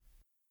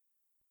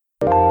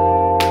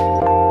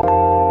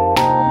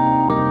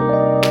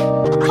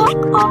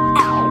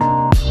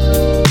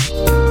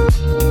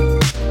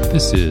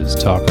This is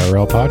Talk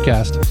RL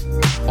Podcast.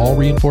 All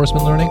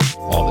reinforcement learning,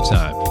 all the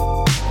time.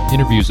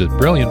 Interviews with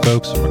brilliant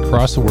folks from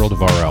across the world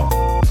of RL.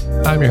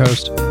 I'm your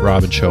host,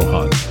 Robin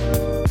Chauhan.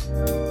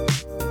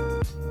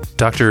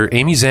 Dr.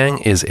 Amy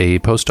Zhang is a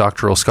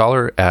postdoctoral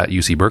scholar at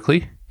UC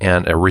Berkeley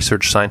and a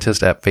research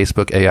scientist at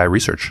Facebook AI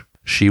Research.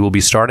 She will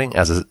be starting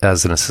as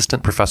an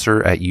assistant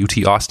professor at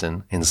UT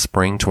Austin in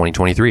spring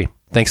 2023.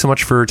 Thanks so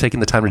much for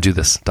taking the time to do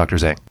this, Dr.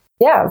 Zhang.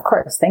 Yeah, of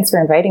course. Thanks for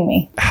inviting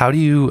me. How do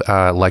you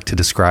like to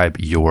describe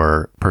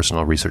your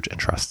personal research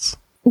interests?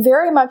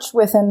 Very much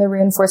within the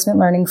reinforcement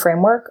learning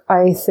framework.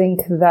 I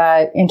think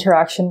that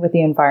interaction with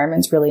the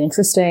environment is really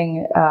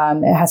interesting.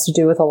 It has to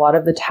do with a lot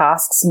of the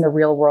tasks in the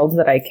real world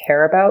that I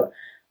care about.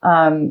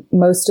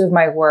 Most of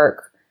my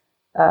work,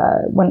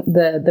 when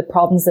the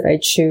problems that I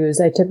choose,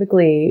 I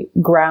typically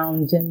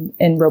ground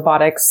in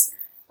robotics.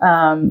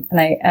 And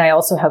I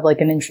also have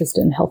like an interest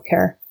in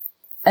healthcare.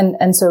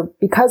 And so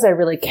because I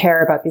really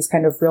care about these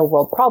kind of real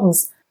world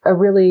problems, a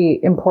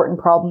really important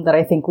problem that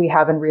I think we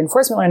have in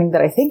reinforcement learning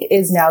that I think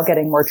is now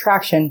getting more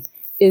traction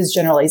is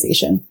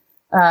generalization.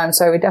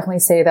 So I would definitely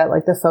say that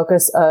like the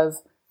focus of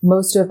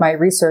most of my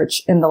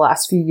research in the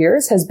last few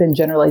years has been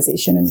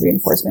generalization and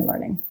reinforcement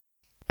learning.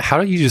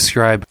 How do you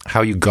describe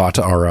how you got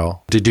to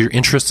RL? Did your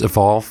interests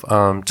evolve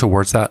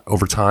towards that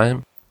over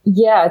time?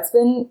 Yeah, it's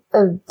been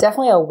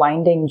definitely a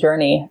winding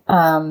journey.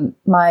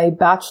 My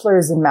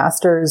bachelor's and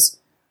master's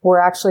were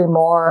actually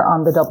more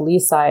on the EE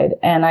side.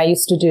 And I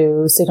used to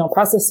do signal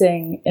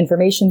processing,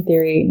 information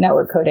theory,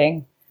 network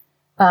coding.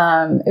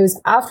 It was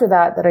after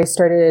that I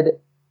started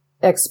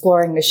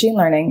exploring machine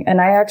learning.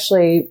 And I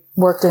actually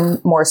worked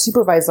in more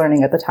supervised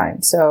learning at the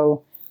time.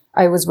 So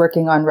I was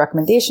working on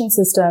recommendation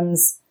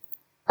systems,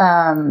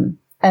 and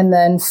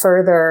then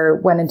further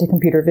went into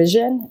computer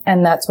vision.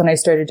 And that's when I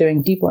started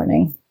doing deep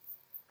learning.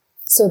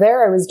 So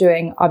there I was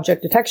doing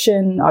object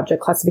detection,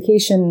 object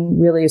classification,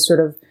 really sort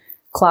of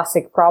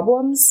classic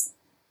problems.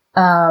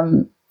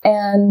 And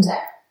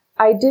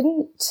I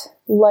didn't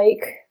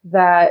like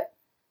that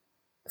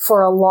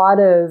for a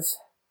lot of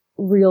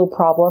real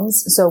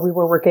problems. So we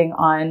were working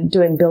on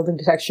doing building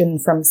detection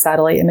from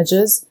satellite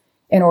images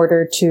in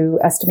order to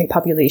estimate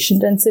population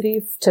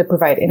density to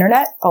provide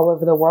internet all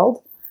over the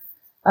world.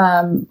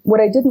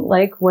 What I didn't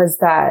like was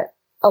that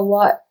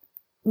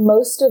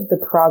most of the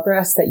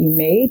progress that you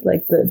made,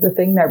 like the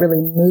thing that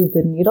really moved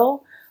the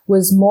needle,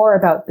 was more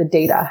about the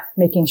data,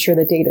 making sure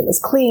the data was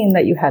clean,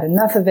 that you had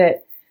enough of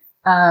it.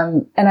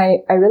 And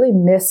I really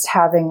missed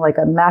having like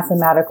a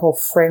mathematical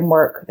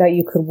framework that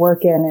you could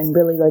work in and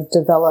really like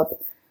develop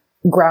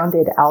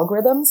grounded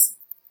algorithms.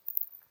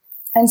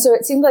 And so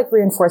it seemed like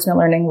reinforcement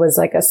learning was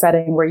like a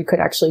setting where you could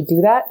actually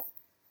do that.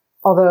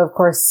 Although, of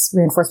course,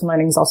 reinforcement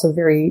learning is also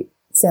very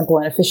sample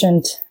and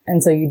efficient.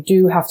 And so you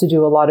do have to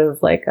do a lot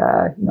of like,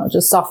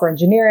 just software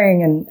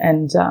engineering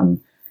and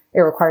it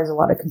requires a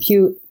lot of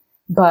compute.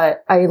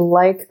 But I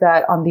like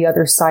that on the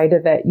other side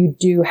of it, you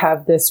do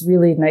have this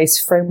really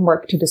nice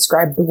framework to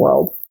describe the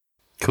world.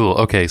 Cool.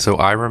 Okay. So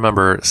I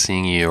remember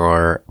seeing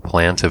your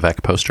Plan to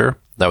Vec poster.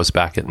 That was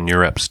back at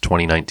NeurIPS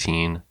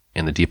 2019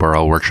 in the Deep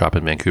RL workshop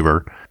in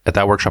Vancouver. At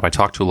that workshop, I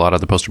talked to a lot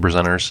of the poster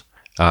presenters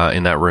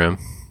in that room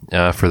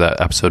for that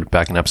episode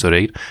back in episode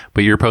 8.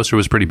 But your poster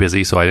was pretty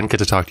busy, so I didn't get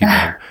to talk to you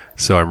then.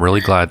 So I'm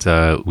really glad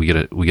we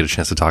get a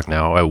chance to talk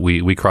now.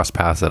 We crossed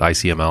paths at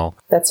ICML.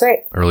 That's right.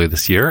 Earlier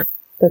this year.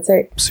 That's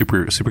right.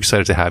 Super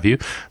excited to have you.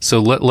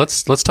 So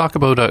let's talk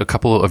about a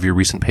couple of your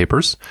recent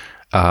papers.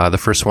 The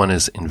first one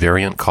is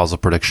invariant causal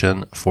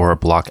prediction for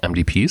block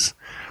MDPs.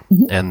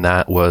 Mm-hmm. And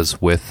that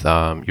was with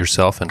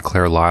yourself and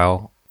Claire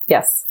Lyle.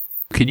 Yes.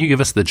 Can you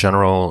give us the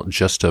general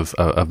gist of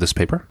this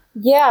paper?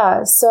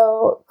 Yeah.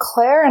 So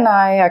Claire and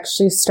I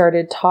actually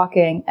started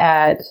talking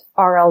at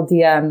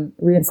RLDM,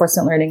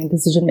 Reinforcement Learning and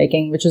Decision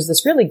Making, which is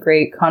this really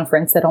great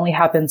conference that only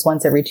happens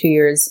once every 2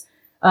 years.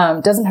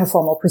 Doesn't have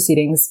formal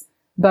proceedings.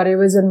 But it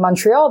was in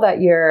Montreal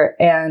that year,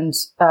 and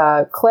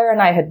Claire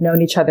and I had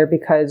known each other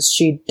because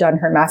she'd done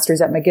her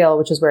master's at McGill,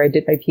 which is where I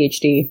did my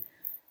PhD.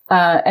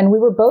 And we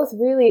were both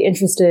really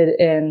interested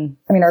in,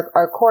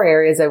 our core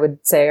areas, I would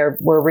say,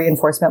 were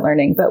reinforcement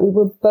learning, but we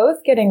were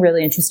both getting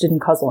really interested in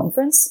causal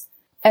inference.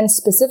 And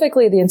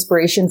specifically, the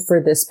inspiration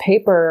for this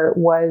paper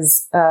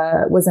was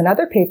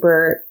another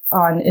paper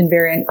on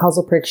invariant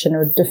causal prediction,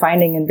 or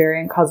defining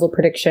invariant causal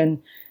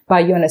prediction,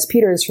 by Jonas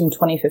Peters from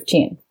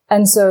 2015.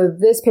 And so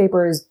this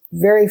paper is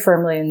very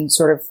firmly in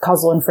sort of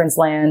causal inference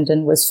land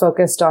and was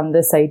focused on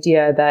this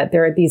idea that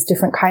there are these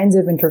different kinds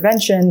of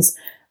interventions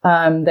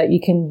that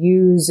you can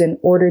use in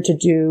order to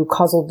do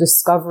causal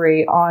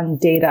discovery on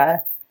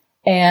data.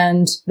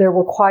 And there are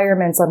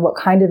requirements on what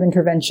kind of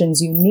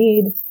interventions you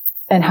need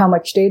and how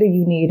much data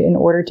you need in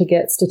order to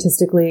get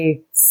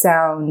statistically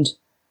sound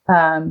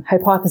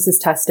hypothesis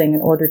testing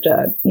in order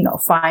to,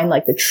 find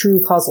like the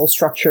true causal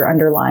structure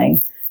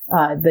underlying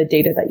the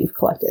data that you've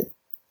collected.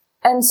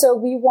 And so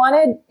we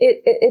wanted,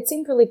 it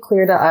seemed really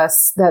clear to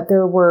us that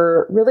there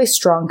were really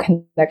strong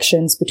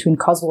connections between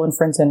causal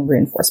inference and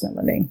reinforcement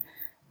learning.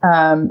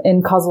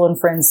 In causal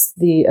inference,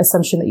 the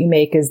assumption that you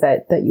make is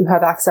that you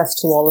have access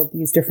to all of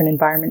these different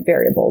environment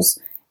variables.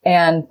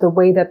 And the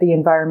way that the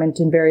environment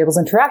and variables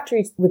interact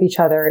with each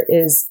other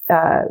is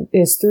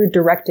through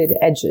directed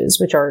edges,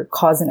 which are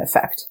cause and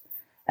effect.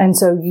 And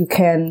so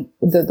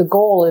the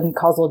goal in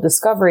causal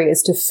discovery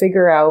is to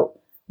figure out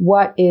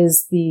what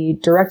is the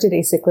directed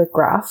acyclic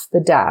graph, the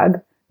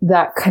DAG,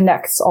 that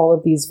connects all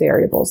of these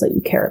variables that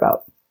you care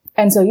about.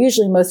 And so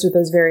usually most of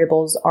those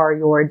variables are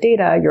your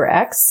data, your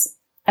X,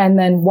 and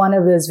then one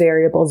of those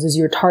variables is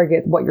your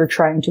target, what you're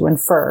trying to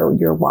infer,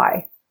 your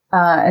Y.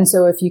 And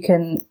so if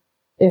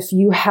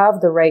you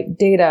have the right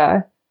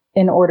data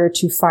in order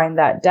to find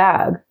that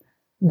DAG,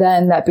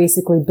 then that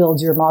basically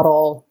builds your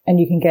model and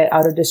you can get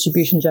out of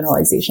distribution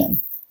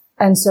generalization.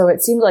 And so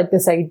it seemed like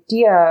this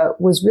idea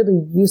was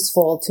really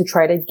useful to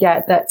try to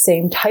get that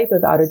same type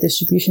of out of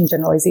distribution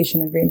generalization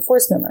in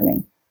reinforcement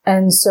learning.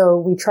 And so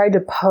we tried to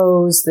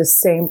pose the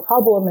same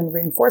problem in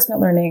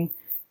reinforcement learning,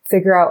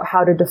 figure out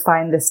how to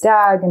define this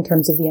DAG in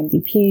terms of the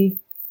MDP.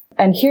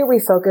 And here we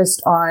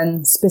focused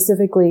on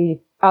specifically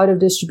out of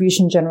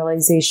distribution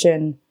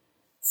generalization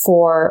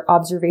for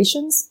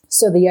observations.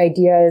 So the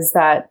idea is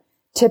that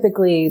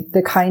typically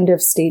the kind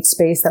of state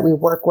space that we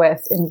work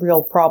with in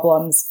real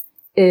problems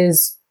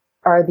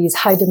are these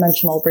high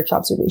dimensional rich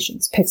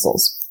observations,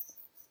 pixels.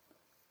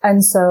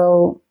 And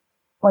so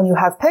when you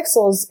have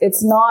pixels,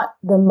 it's not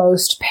the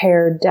most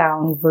pared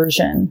down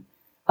version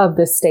of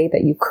the state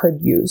that you could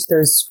use.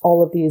 There's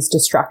all of these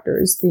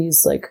distractors,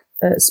 these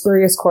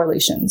spurious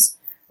correlations,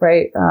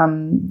 right?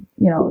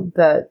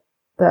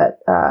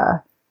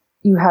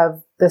 You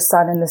have the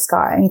sun in the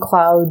sky and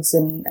clouds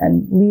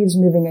and leaves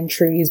moving in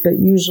trees, but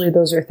usually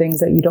those are things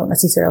that you don't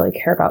necessarily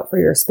care about for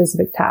your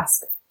specific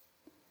task.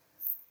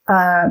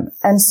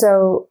 And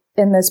so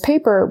in this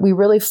paper, we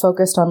really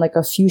focused on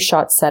a few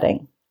shot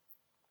setting.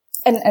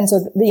 And so,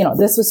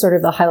 this was sort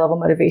of the high level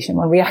motivation.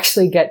 When we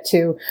actually get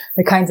to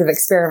the kinds of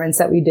experiments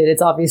that we did,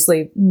 it's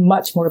obviously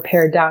much more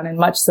pared down and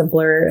much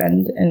simpler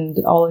and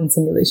all in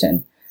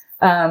simulation.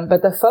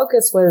 But the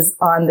focus was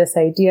on this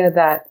idea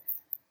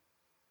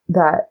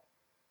that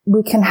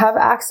we can have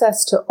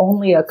access to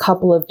only a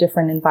couple of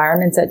different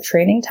environments at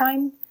training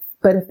time.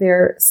 But if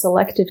they're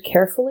selected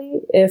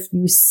carefully, if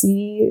you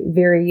see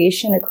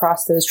variation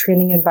across those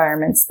training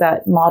environments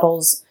that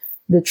models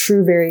the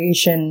true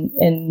variation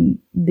in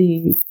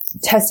the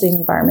testing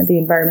environment, the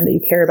environment that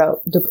you care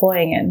about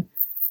deploying in,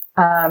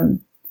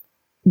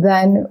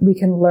 then we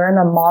can learn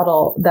a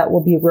model that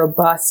will be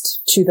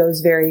robust to those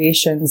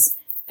variations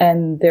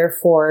and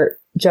therefore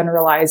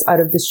generalize out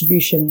of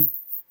distribution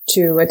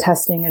to a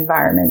testing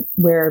environment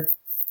where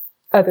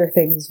other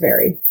things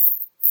vary,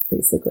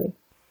 basically.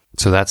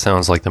 So that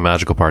sounds like the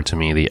magical part to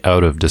me, the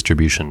out of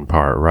distribution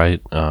part,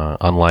 right?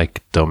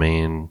 Unlike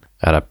domain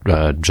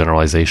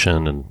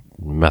generalization and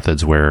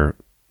methods where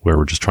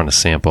we're just trying to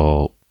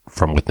sample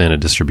from within a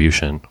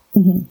distribution.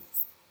 Mm-hmm.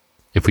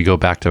 If we go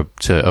back to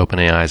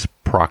OpenAI's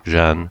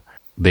ProcGen,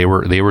 they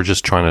were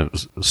just trying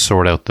to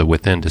sort out the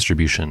within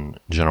distribution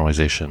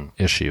generalization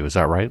issue. Is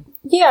that right?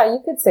 Yeah,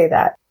 you could say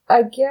that.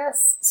 I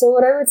guess. So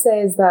what I would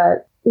say is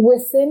that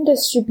within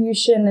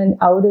distribution and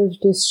out of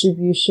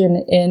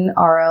distribution in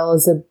RL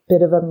is a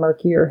bit of a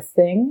murkier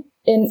thing.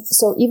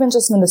 So even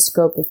just in the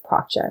scope of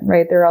ProcGen,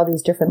 right? There are all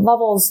these different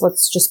levels.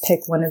 Let's just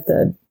pick one of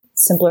the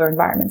simpler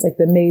environments, like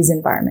the maze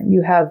environment.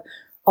 You have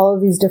all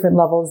of these different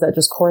levels that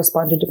just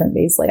correspond to different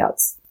maze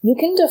layouts. You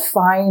can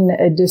define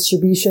a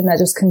distribution that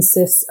just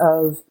consists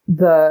of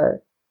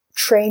the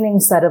training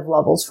set of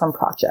levels from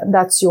ProcGen.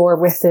 That's your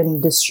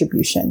within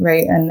distribution,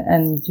 right?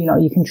 And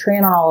you can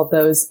train on all of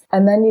those.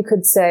 And then you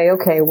could say,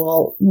 okay,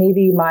 well,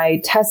 maybe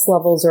my test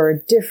levels are a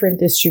different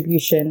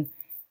distribution.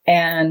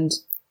 And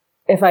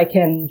if I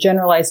can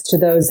generalize to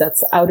those,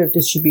 that's out of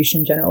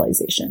distribution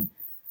generalization.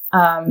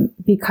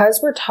 Because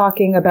we're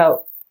talking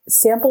about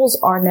samples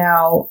are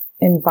now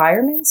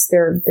environments.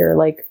 They're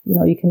like,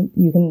 you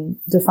can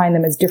define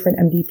them as different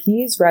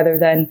MDPs rather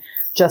than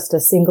just a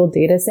single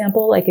data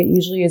sample like it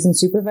usually is in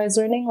supervised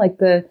learning. Like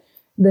the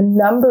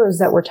numbers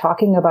that we're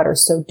talking about are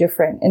so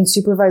different. In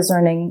supervised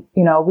learning,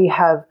 we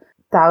have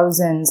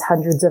thousands,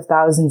 hundreds of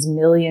thousands,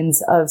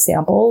 millions of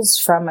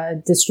samples from a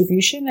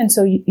distribution. And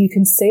so you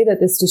can say that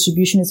this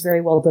distribution is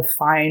very well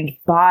defined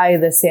by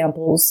the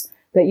samples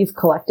that you've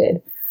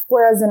collected.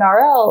 Whereas in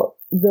RL,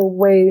 the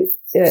way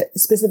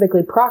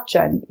specifically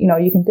ProcGen,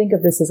 you can think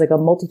of this as like a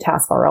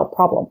multitask RL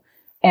problem.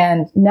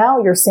 And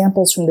now your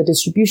samples from the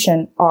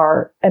distribution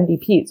are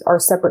MDPs, are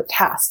separate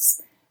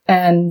tasks.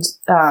 And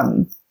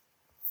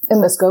in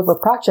the scope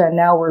of ProcGen,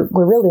 now we're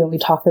really only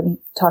talking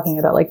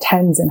about like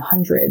tens and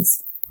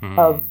hundreds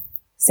of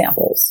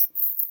samples.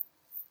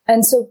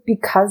 And so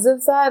because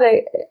of that,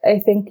 I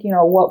think,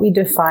 what we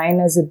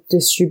define as a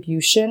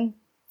distribution,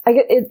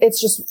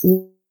 it's just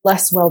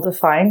less well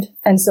defined.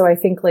 And so I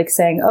think like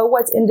saying, oh,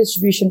 what's in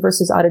distribution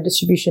versus out of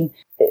distribution,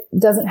 it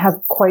doesn't have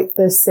quite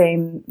the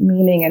same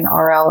meaning in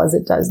RL as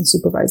it does in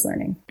supervised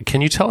learning. Can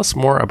you tell us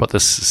more about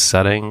this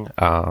setting?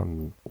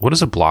 What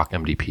is a block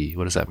MDP?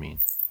 What does that mean?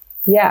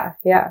 Yeah.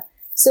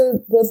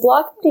 So the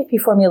block MDP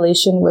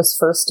formulation was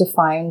first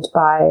defined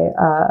by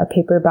a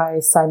paper by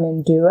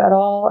Simon Du et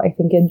al., I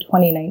think in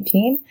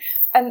 2019.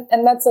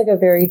 And that's like a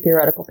very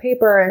theoretical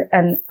paper.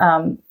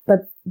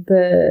 But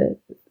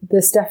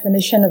this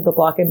definition of the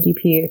block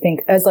MDP, I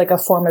think, as like a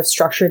form of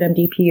structured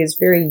MDP is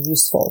very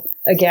useful,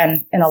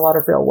 again, in a lot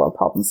of real world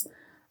problems.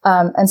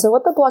 And so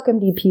what the block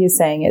MDP is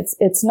saying,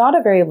 it's not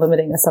a very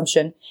limiting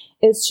assumption.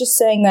 It's just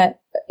saying that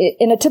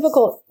in a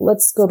typical,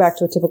 let's go back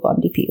to a typical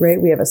MDP,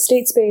 right? We have a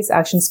state space,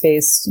 action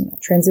space,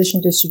 transition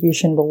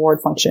distribution,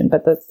 reward function.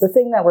 But the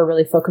thing that we're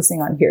really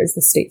focusing on here is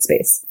the state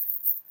space.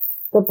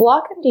 The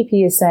block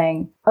MDP is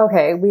saying,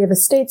 okay, we have a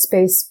state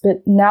space,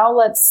 but now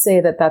let's say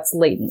that that's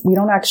latent. We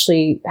don't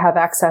actually have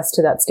access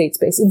to that state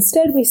space.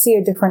 Instead, we see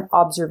a different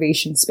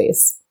observation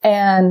space.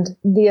 And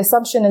the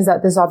assumption is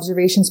that this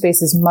observation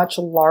space is much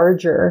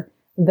larger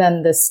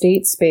than the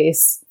state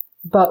space,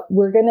 but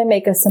we're going to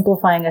make a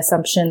simplifying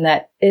assumption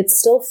that it's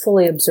still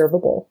fully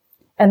observable.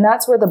 And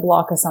that's where the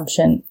block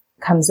assumption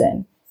comes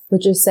in,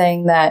 which is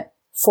saying that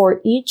for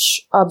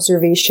each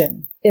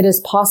observation, it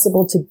is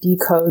possible to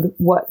decode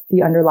what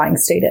the underlying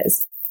state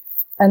is.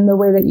 And the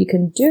way that you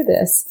can do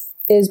this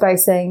is by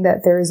saying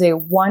that there is a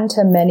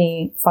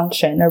one-to-many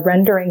function, a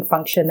rendering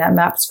function that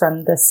maps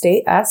from the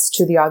state S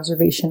to the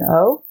observation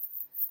O.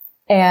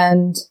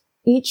 And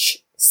each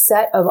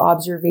set of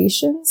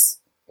observations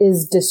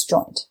is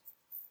disjoint.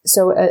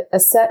 So a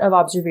set of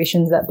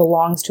observations that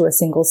belongs to a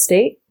single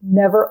state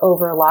never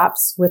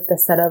overlaps with the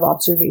set of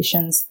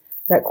observations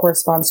that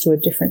corresponds to a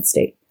different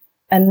state.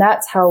 And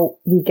that's how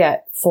we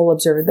get full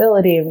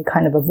observability, and we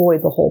kind of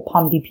avoid the whole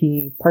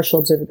POMDP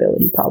partial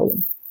observability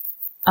problem.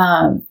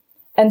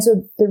 And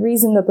so the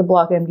reason that the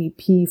block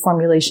MDP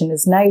formulation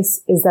is nice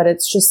is that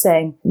it's just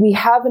saying we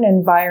have an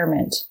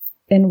environment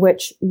in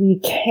which we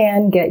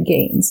can get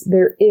gains.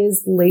 There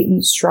is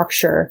latent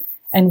structure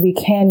and we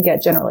can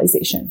get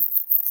generalization.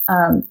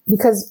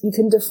 Because you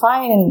can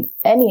define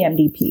any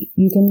MDP.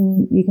 You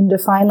can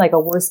define like a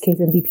worst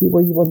case MDP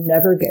where you will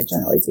never get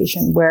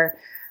generalization,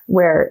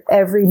 where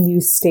every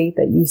new state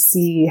that you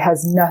see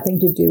has nothing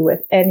to do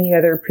with any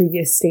other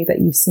previous state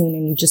that you've seen,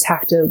 and you just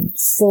have to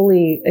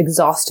fully,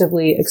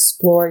 exhaustively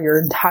explore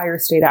your entire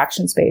state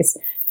action space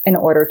in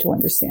order to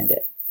understand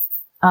it.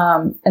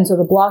 And so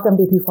the block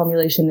MDP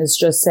formulation is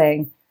just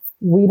saying,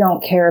 we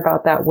don't care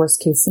about that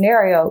worst case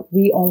scenario.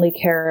 We only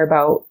care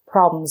about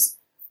problems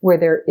where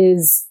there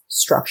is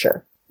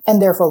structure,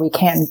 and therefore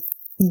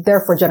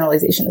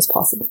generalization is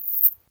possible.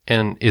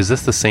 And is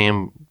this the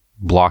same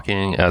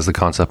blocking as the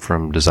concept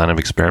from design of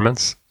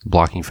experiments,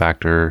 blocking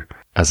factor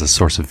as a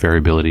source of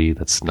variability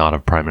that's not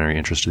of primary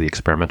interest to the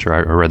experimenter? I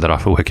read that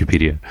off of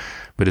Wikipedia,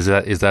 but is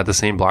that the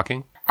same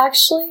blocking?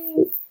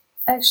 Actually,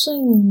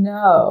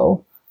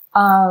 no.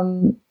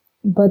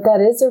 But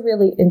that is a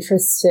really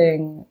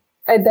interesting.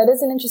 That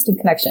is an interesting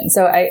connection.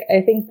 So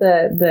I think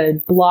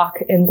the block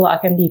in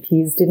block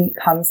MDPs didn't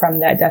come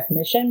from that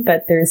definition,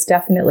 but there's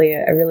definitely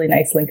a really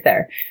nice link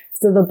there.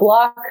 So the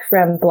block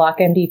from block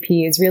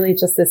MDP is really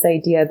just this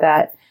idea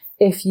that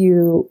if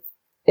you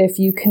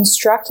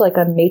construct like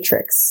a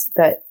matrix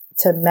that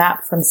to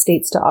map from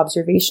states to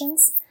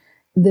observations,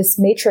 this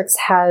matrix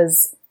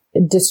has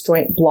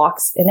disjoint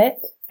blocks in it.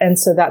 And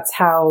so that's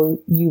how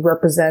you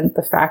represent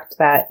the fact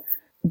that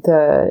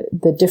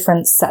the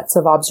different sets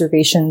of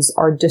observations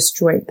are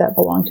disjoint that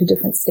belong to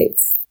different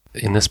states.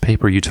 In this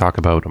paper, you talk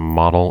about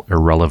model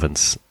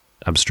irrelevance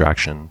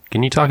abstraction.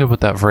 Can you talk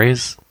about that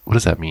phrase? What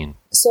does that mean?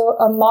 So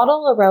a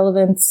model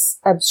irrelevance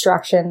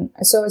abstraction.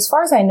 So as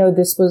far as I know,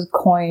 this was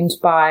coined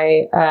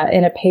by,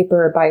 in a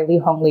paper by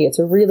Li-Hong Li. It's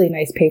a really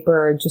nice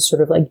paper, just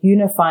sort of like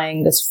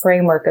unifying this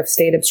framework of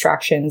state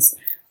abstractions.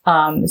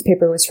 This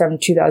paper was from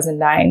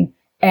 2009.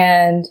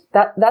 And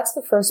that's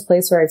the first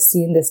place where I've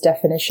seen this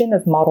definition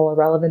of model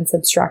irrelevance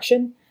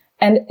abstraction.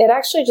 And it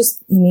actually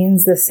just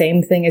means the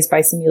same thing as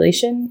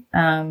bisimulation,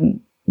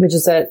 which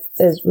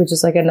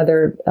is like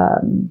another,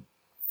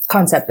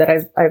 concept that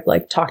I've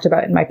like talked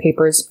about in my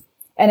papers.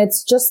 And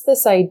it's just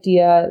this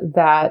idea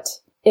that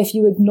if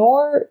you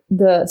ignore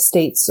the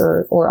states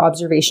or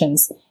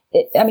observations,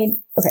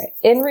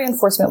 in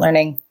reinforcement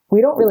learning,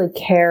 we don't really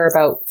care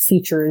about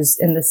features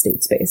in the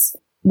state space.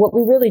 What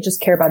we really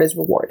just care about is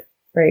reward,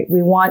 right?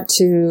 We want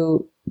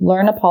to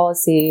learn a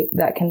policy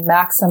that can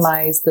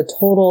maximize the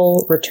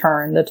total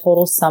return, the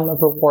total sum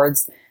of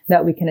rewards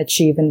that we can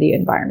achieve in the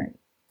environment.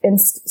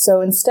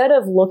 So instead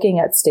of looking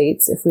at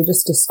states, if we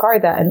just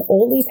discard that and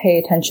only pay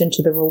attention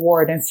to the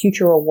reward and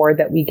future reward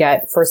that we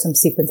get for some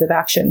sequence of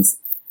actions,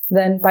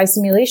 then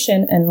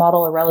bisimulation and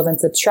model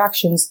irrelevance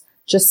abstractions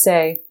just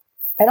say,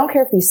 I don't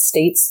care if these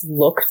states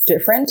look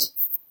different.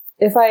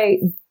 If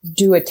I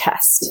do a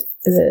test,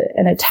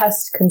 and a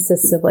test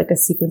consists of like a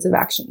sequence of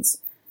actions,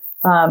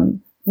 no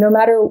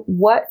matter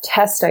what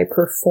test I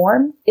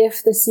perform,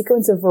 if the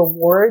sequence of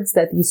rewards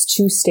that these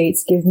two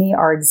states give me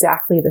are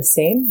exactly the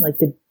same, like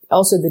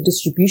also the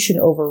distribution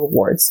over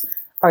rewards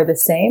are the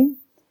same,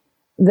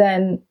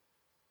 then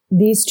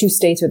these two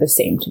states are the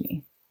same to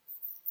me.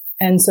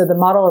 And so the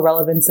model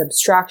irrelevance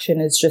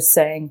abstraction is just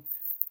saying,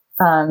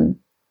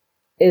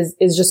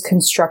 is just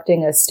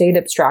constructing a state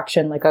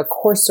abstraction, like a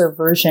coarser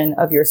version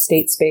of your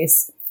state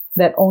space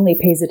that only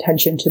pays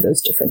attention to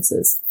those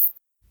differences.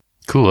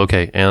 Cool.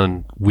 Okay.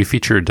 And we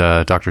featured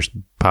Dr.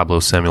 Pablo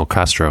Samuel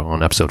Castro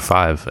on episode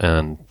 5,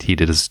 and he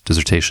did his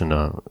dissertation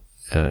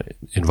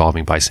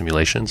involving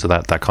bisimulation. So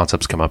that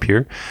concept's come up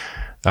here.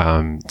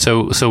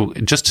 So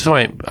just so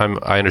I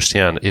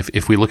understand,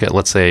 if we look at,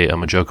 let's say, a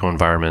MAJOCO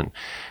environment,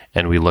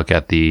 and we look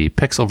at the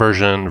pixel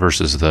version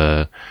versus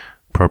the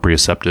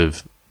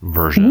proprioceptive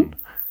version,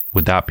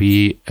 would that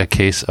be a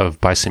case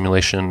of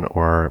bisimulation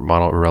or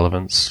model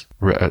irrelevance?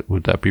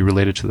 Would that be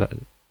related to that,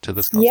 to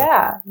this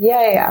concept?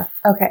 Yeah.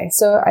 Okay.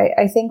 So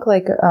I think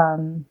like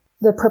the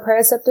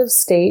proprioceptive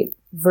state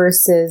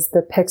versus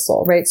the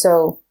pixel, right?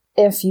 So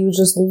if you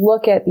just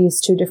look at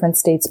these two different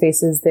state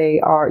spaces,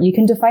 you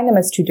can define them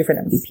as two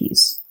different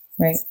MDPs,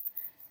 right?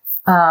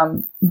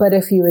 But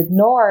if you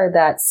ignore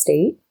that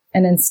state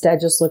and instead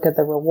just look at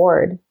the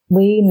reward,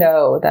 we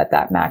know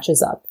that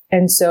matches up.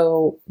 And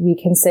so we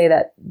can say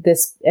that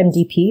this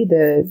MDP,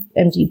 the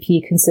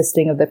MDP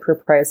consisting of the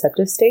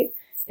proprioceptive state,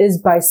 is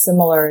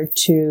bisimilar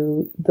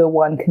to the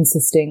one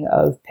consisting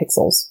of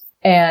pixels.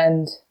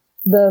 And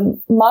the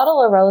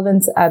model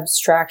irrelevance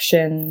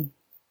abstraction,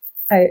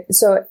 I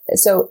guess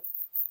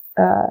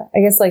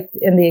like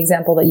in the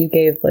example that you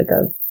gave,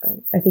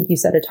 I think you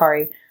said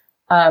Atari,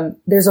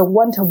 there's a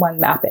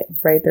one-to-one mapping,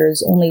 right?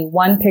 There's only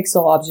one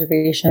pixel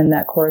observation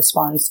that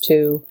corresponds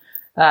to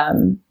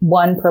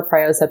one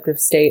proprioceptive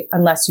state,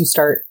 unless you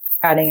start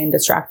adding in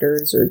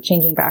distractors or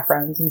changing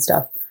backgrounds and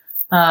stuff.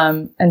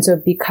 And so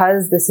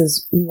because this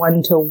is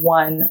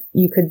one-to-one,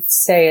 you could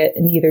say it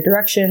in either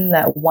direction,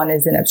 that one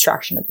is an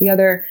abstraction of the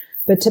other.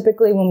 But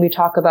typically when we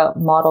talk about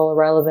model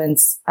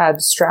irrelevance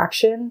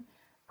abstraction,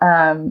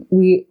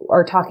 we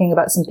are talking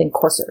about something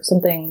coarser,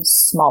 something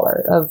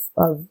smaller,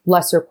 of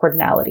lesser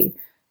cardinality.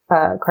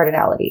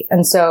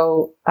 And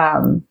so,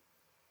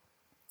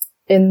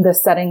 in the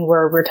setting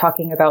where we're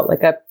talking about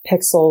like a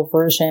pixel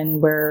version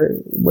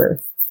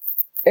where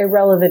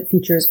irrelevant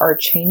features are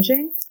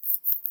changing,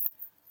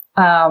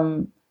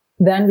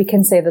 then we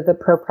can say that the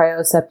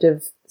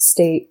proprioceptive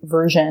state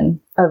version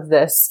of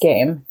this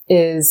game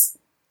is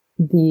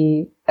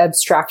the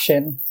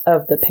abstraction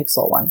of the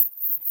pixel one.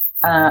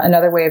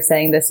 Another way of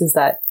saying this is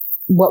that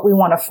what we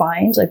want to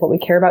find, like what we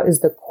care about, is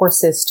the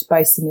coarsest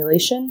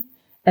bisimulation.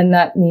 And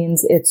that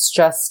means it's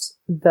just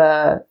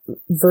the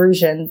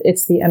version,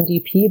 it's the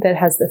MDP that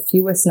has the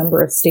fewest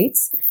number of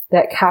states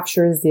that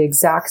captures the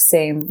exact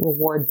same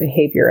reward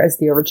behavior as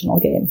the original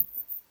game.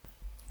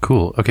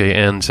 Cool. Okay.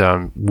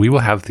 And we will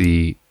have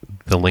the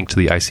link to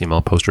the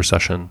ICML poster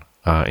session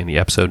in the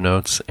episode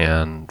notes.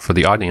 And for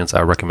the audience,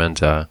 I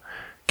recommend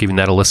giving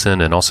that a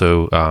listen. And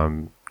also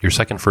your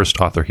first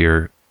author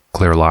here,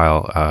 Claire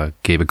Lyle,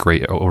 gave a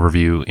great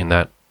overview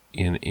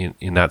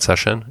in that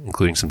session,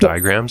 including some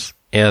diagrams.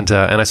 And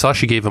I saw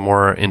she gave a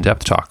more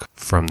in-depth talk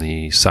from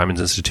the Simons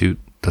Institute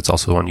that's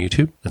also on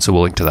YouTube. And so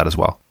we'll link to that as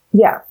well.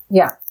 Yeah.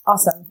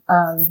 Awesome.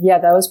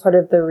 That was part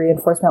of the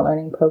reinforcement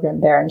learning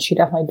program there. And she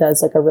definitely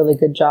does like a really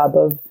good job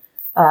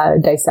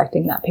of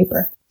dissecting that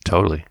paper.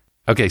 Totally.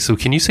 Okay. So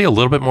can you say a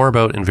little bit more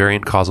about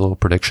invariant causal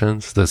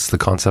predictions? That's the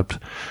concept.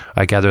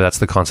 I gather that's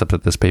the concept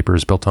that this paper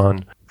is built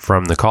on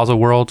from the causal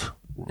world,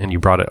 and you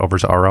brought it over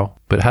to RL.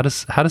 But how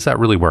does that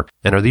really work?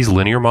 And are these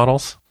linear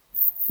models?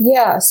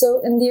 Yeah.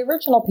 So in the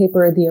original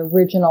paper, the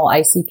original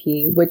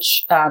ICP,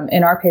 which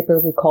in our paper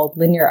we called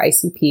linear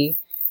ICP,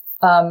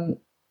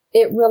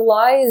 it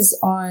relies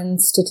on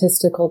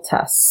statistical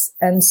tests.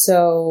 And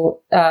so,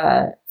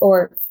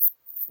 or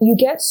you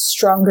get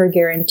stronger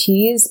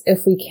guarantees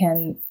if we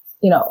can,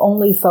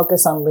 only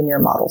focus on linear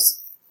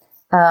models.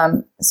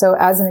 So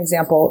as an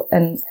example,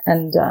 and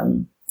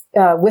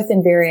with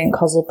invariant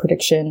causal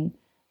prediction,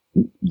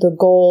 the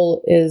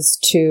goal is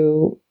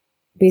to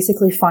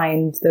basically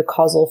find the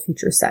causal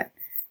feature set.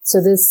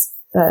 So this,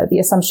 the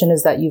assumption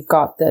is that you've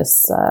got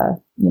this,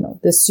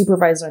 this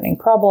supervised learning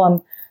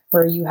problem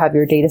where you have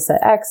your data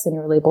set X and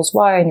your labels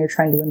Y, and you're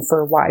trying to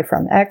infer Y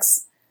from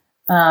X.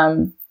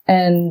 And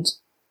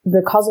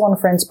the causal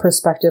inference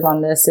perspective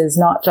on this is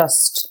not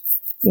just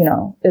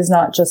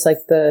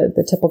like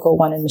the typical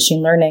one in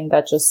machine learning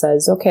that just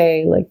says,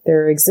 okay, like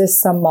there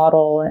exists some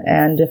model,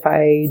 and if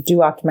I do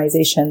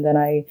optimization, then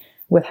I,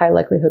 with high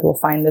likelihood, will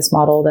find this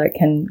model that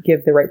can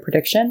give the right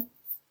prediction.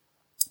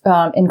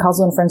 In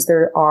causal inference,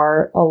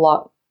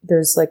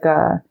 there's like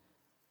a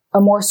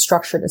more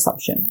structured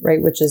assumption,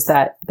 right? Which is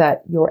that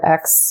your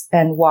X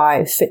and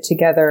Y fit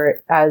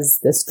together as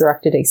this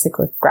directed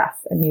acyclic graph.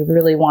 And you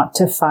really want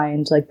to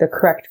find like the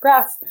correct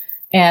graph.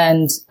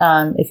 And,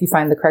 if you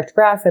find the correct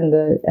graph and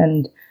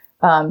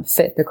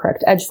fit the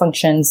correct edge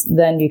functions,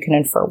 then you can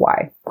infer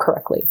Y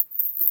correctly.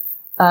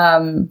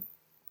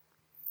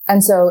 And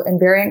so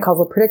invariant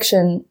causal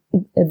prediction,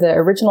 the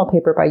original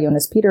paper by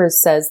Jonas Peters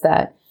says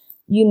that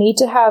you need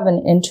to have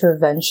an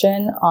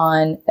intervention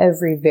on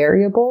every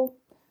variable,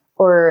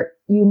 or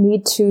you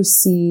need to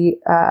see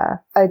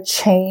a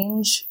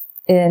change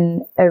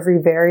in every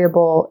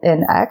variable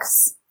in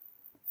X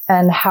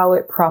and how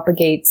it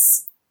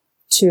propagates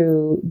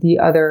to the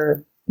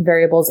other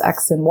variables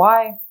X and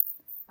Y,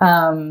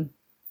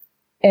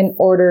 in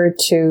order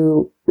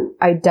to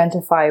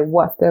identify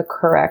what the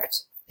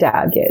correct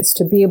DAG is,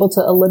 to be able to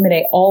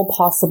eliminate all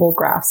possible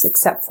graphs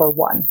except for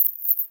one.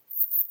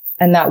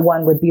 And that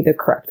one would be the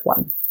correct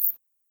one.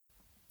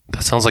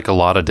 That sounds like a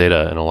lot of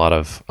data and a lot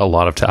of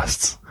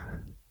tests,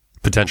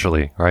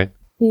 potentially, right?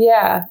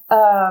 Yeah.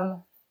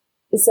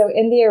 So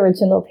in the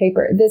original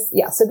paper, this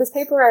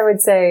paper I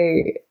would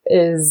say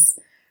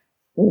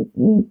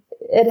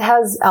it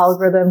has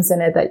algorithms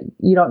in it that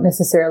you don't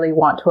necessarily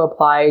want to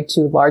apply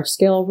to large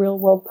scale real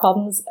world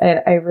problems.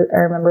 And I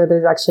remember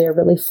there's actually a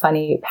really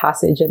funny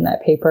passage in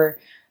that paper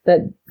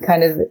that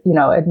kind of,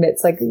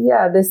 admits like,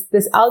 yeah,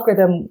 this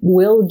algorithm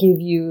will give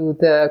you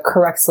the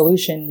correct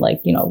solution,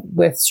 like,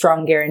 with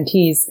strong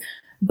guarantees,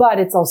 but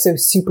it's also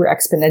super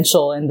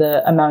exponential in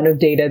the amount of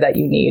data that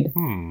you need.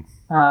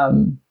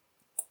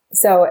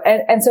 So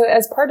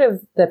as part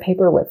of the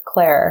paper with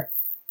Claire,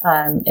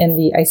 in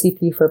the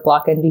ICP for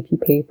block MDP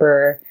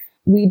paper,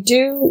 we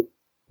do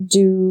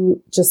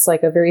just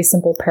like a very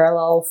simple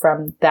parallel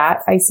from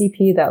that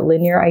ICP, that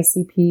linear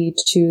ICP,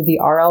 to the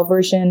RL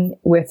version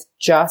with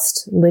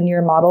just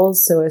linear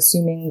models. So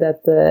assuming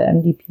that the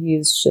MDP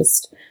is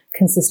just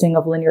consisting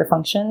of linear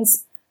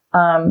functions.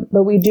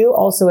 But we do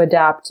also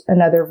adapt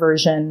another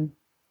version,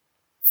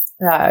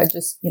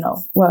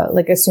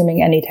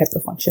 assuming any type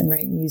of function,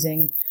 right?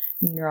 Using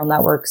neural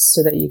networks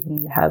so that you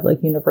can have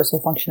like universal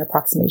function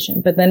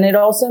approximation. But then it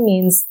also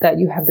means that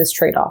you have this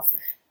trade-off,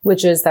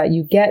 which is that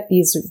you get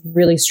these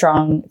really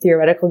strong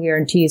theoretical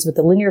guarantees with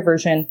the linear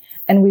version,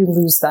 and we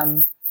lose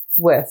them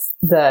with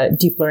the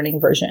deep learning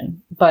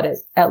version.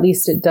 But at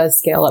least it does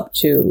scale up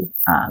to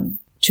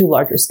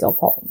larger scale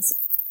problems.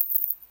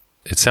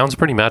 It sounds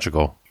pretty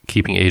magical,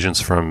 keeping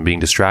agents from being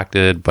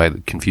distracted by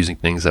the confusing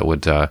things that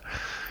would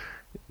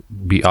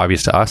be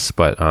obvious to us,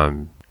 but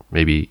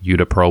maybe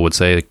Yuta Pearl would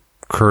say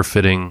curve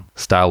fitting,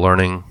 style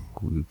learning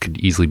could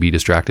easily be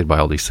distracted by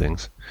all these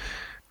things.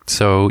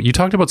 So you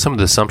talked about some of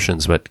the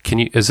assumptions, but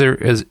is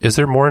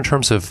there more in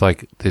terms of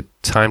like the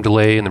time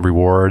delay and the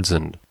rewards,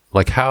 and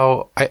like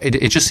how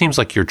it just seems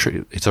like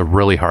it's a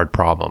really hard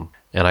problem.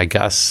 And I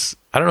guess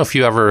I don't know if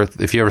you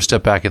ever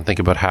step back and think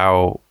about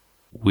how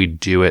we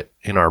do it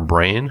in our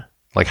brain,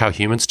 like how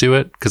humans do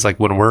it. Because like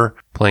when we're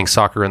playing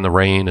soccer in the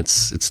rain,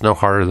 it's no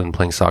harder than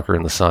playing soccer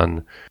in the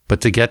sun. But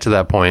to get to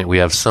that point, we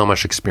have so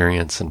much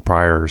experience and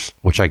priors,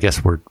 which I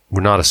guess we're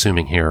not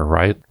assuming here,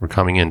 right? We're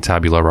coming in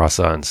tabula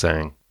rasa and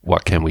saying,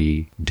 what can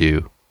we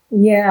do?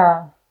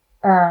 Yeah.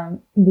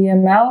 The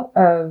amount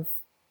of,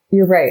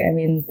 you're right. I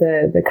mean,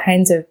 the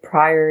kinds of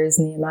priors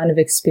and the amount of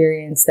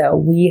experience that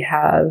we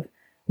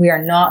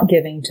are not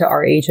giving to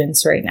our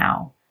agents right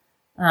now.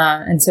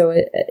 And so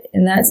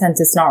in that sense,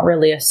 it's not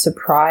really a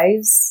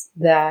surprise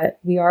that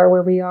we are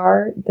where we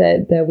are,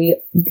 that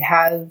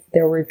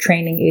we're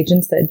training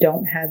agents that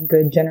don't have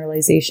good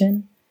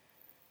generalization.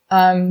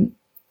 You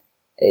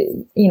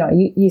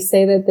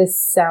say that this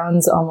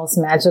sounds almost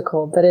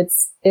magical, but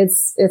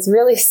it's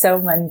really so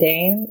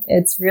mundane.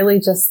 It's really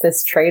just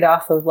this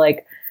trade-off of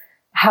like,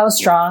 how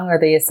strong are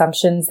the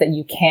assumptions that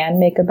you can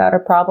make about a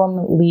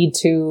problem lead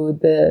to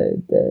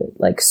the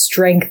like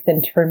strength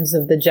in terms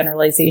of the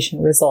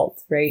generalization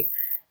result, right?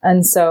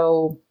 And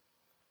so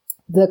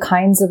the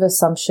kinds of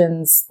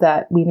assumptions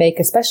that we make,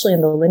 especially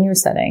in the linear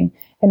setting,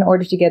 in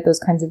order to get those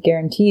kinds of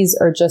guarantees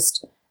are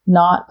just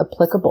not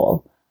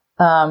applicable.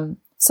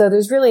 So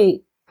there's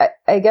really,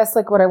 I guess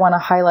like what I want to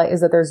highlight is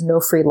that there's no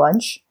free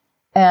lunch.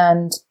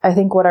 And I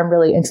think what I'm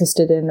really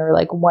interested in, or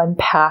like one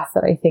path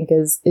that I think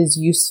is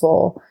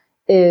useful,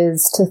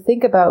 is to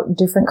think about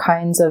different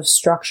kinds of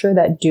structure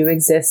that do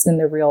exist in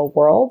the real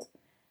world,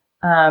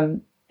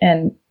 and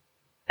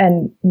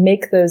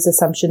make those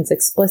assumptions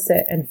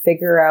explicit and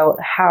figure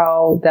out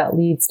how that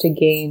leads to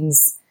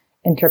gains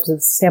in terms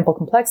of sample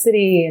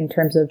complexity, in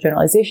terms of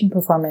generalization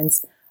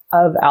performance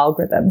of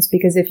algorithms.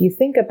 Because if you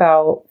think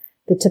about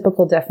the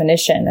typical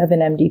definition of an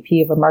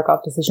MDP, of a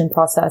Markov decision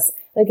process,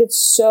 like it's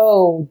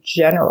so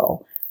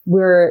general,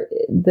 where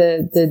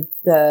the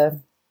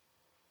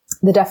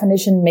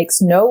definition makes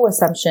no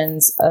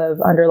assumptions of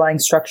underlying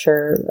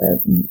structure,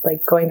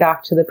 like going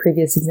back to the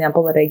previous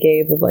example that I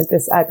gave of like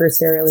this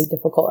adversarially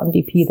difficult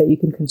MDP that you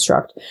can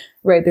construct,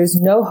 right? There's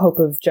no hope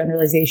of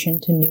generalization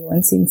to new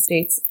unseen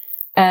states.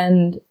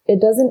 And it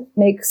doesn't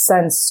make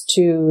sense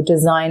to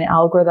design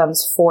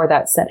algorithms for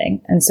that setting.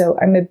 And so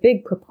I'm a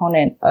big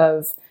proponent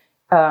of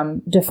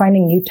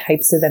defining new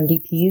types of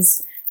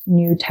MDPs,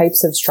 new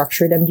types of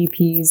structured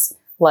MDPs,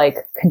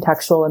 like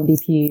contextual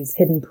MDPs,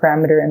 hidden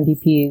parameter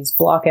MDPs,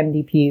 block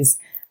MDPs,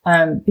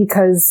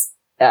 because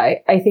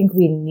I think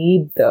we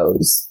need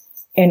those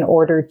in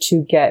order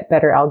to get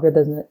better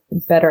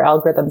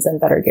algorithms and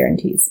better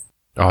guarantees.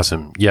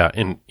 Awesome. Yeah.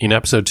 In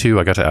episode 2,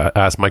 I got to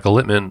ask Michael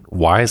Littman,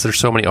 why is there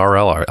so many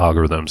RL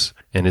algorithms?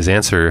 And his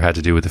answer had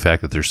to do with the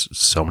fact that there's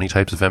so many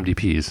types of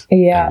MDPs.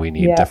 Yeah. And we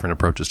need different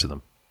approaches to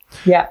them.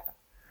 Yeah.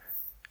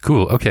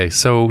 Cool. Okay.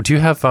 So do you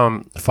have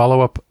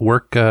follow-up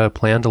work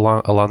planned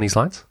along these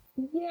lines?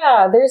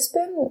 Yeah, there's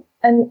been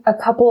And a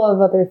couple of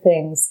other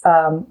things.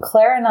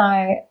 Claire and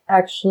I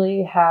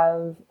actually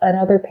have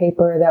another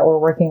paper that we're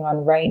working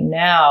on right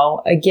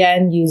now,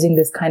 again, using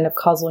this kind of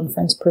causal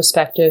inference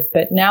perspective,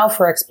 but now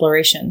for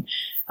exploration,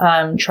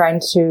 trying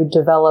to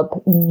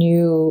develop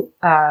new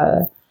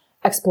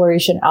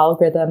exploration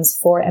algorithms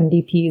for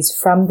MDPs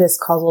from this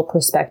causal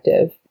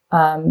perspective.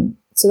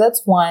 So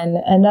that's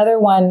one. Another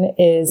one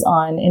is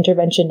on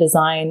intervention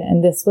design,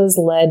 and this was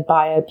led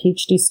by a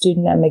PhD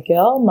student at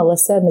McGill,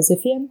 Melissa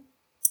Mazifian.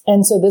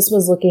 And so this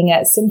was looking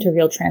at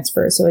sim-to-real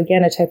transfer. So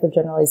again, a type of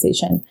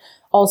generalization,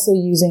 also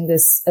using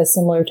a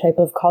similar type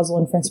of causal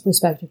inference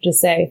perspective to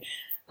say,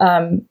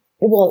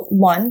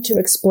 one, to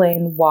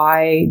explain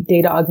why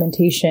data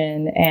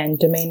augmentation and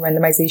domain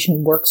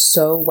randomization work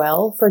so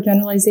well for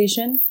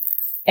generalization.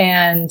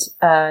 And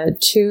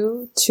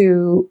two,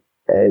 to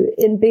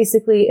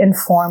basically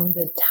inform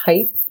the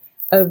type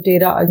of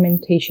data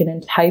augmentation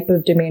and type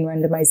of domain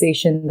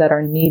randomization that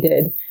are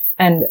needed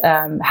and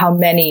how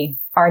many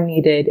are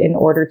needed in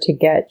order to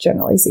get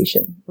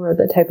generalization or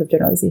the type of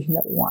generalization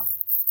that we want.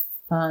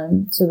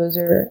 So those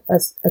are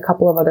a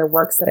couple of other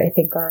works that I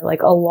think are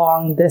like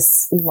along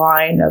this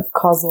line of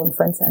causal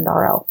inference and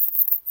RL.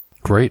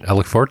 Great. I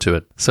look forward to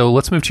it. So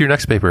let's move to your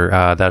next paper.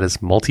 That is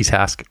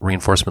multitask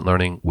reinforcement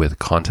learning with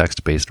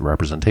context-based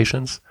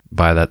representations.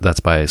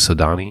 That's by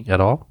Sodani et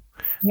al.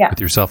 Yeah.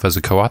 With yourself as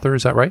a co-author.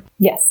 Is that right?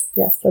 Yes,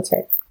 that's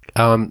right.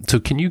 So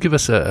can you give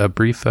us a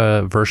brief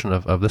version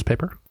of this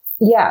paper?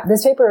 Yeah,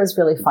 this paper was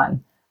really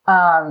fun.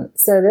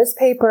 So this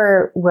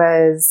paper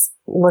was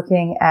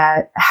looking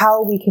at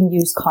how we can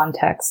use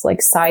context,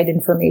 like side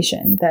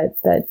information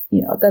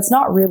that's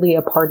not really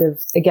a part of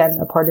the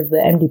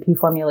MDP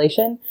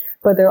formulation,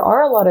 but there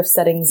are a lot of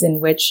settings in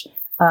which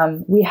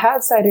we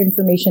have side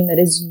information that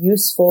is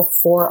useful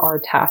for our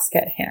task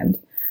at hand.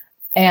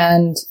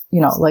 And,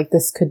 like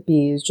this could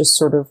be just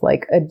sort of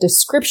like a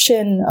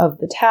description of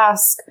the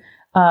task,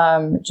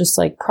 just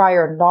like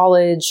prior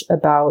knowledge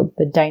about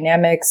the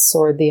dynamics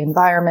or the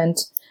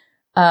environment.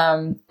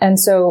 And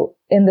so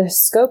in the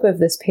scope of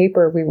this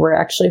paper, we were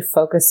actually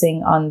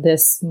focusing on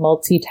this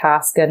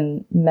multitask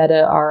and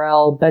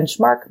meta-RL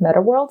benchmark,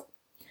 MetaWorld.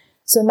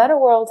 So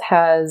MetaWorld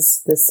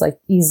has this like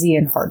easy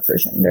and hard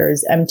version.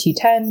 There's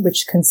MT10,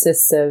 which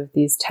consists of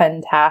these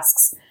 10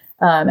 tasks.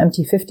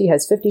 MT50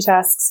 has 50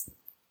 tasks.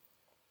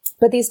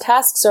 But these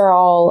tasks are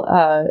all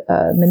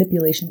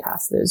manipulation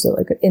tasks. There's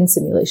in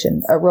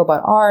simulation, a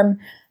robot arm,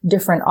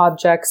 different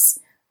objects.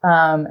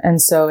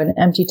 And so in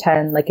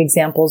MT10, like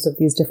examples of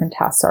these different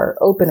tasks are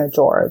open a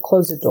door,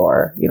 close a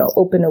door,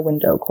 open a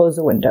window, close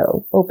a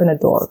window, open a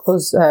door,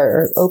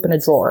 or open a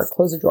drawer,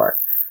 close a drawer.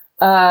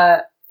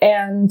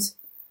 And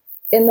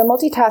in the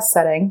multitask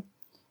setting,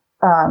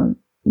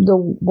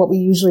 what we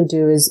usually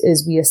do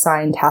is we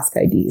assign task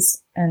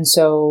IDs. And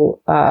so,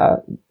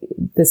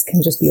 this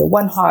can just be a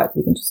one hot.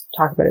 We can just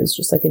talk about it as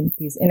just like in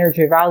these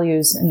integer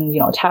values. And,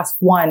 task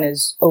 1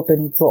 is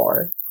open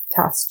drawer.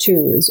 Task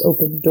 2 is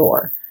open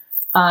door.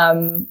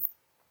 And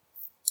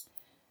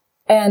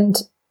in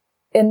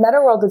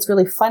MetaWorld, it's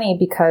really funny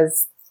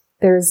because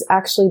there's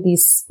actually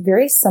these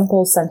very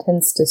simple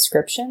sentence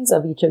descriptions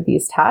of each of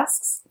these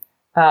tasks,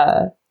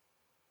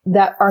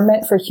 that are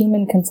meant for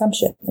human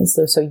consumption. And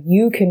so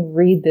you can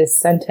read this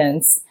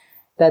sentence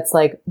that's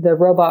like the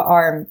robot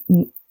arm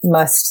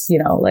must,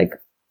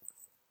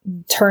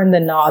 turn the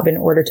knob in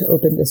order to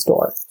open this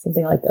door.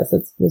 Something like this.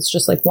 It's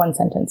just like one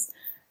sentence.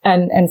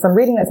 And from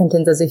reading that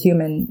sentence as a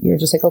human, you're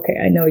just like, okay,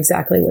 I know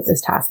exactly what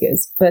this task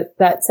is. But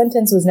that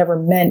sentence was never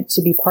meant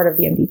to be part of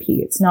the MDP.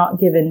 It's not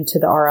given to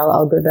the RL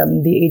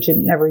algorithm. The agent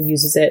never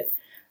uses it.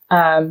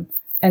 And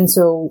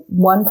so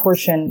one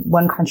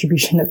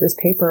contribution of this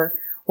paper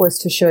was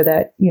to show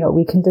that,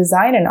 we can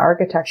design an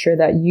architecture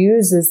that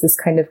uses this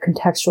kind of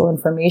contextual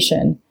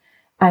information,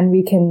 and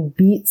we can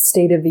beat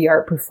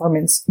state-of-the-art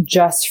performance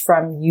just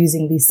from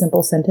using these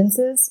simple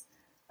sentences,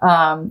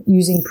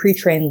 using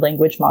pre-trained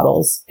language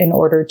models in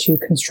order to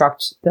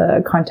construct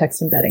the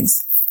context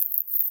embeddings.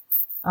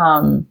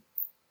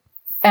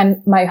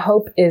 And my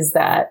hope is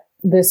that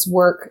this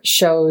work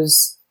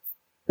shows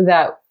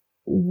that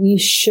we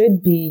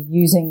should be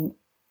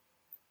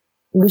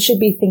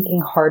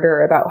thinking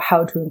harder about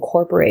how to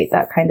incorporate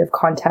that kind of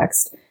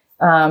context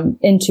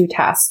into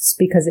tasks,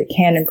 because it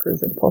can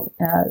improve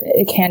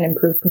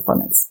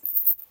performance.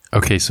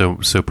 Okay, so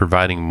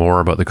providing more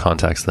about the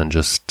context than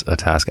just a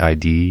task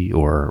ID,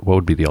 or what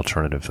would be the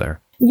alternative there?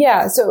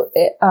 Yeah, so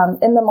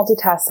in the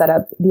multitask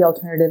setup, the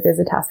alternative is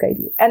a task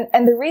ID,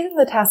 and the reason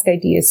the task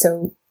ID is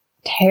so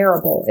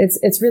terrible,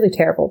 it's really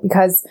terrible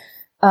because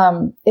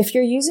if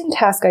you're using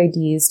task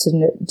IDs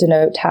to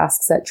denote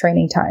tasks at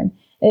training time,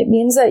 it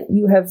means that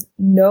you have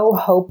no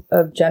hope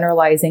of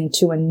generalizing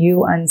to a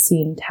new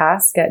unseen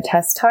task at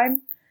test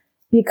time,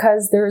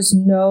 because there's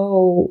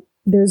no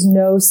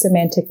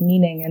semantic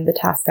meaning in the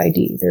task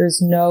ID.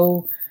 There's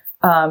no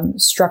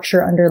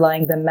structure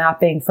underlying the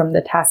mapping from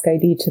the task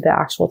ID to the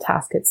actual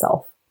task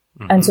itself.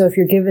 Mm-hmm. And so if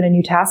you're given a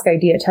new task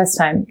ID at test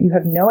time, you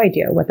have no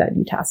idea what that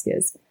new task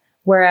is.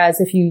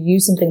 Whereas if you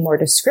use something more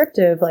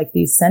descriptive, like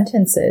these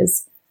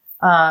sentences,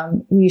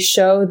 we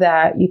show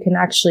that you can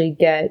actually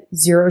get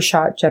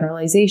zero-shot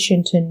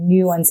generalization to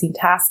new unseen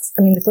tasks.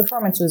 I mean, the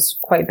performance was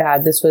quite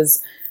bad. This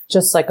was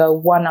just like a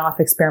one-off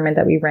experiment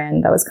that we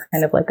ran. That was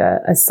kind of like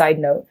a side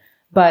note.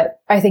 But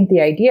I think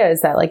the idea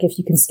is that like if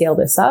you can scale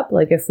this up,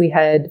 like if we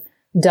had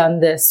done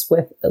this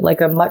with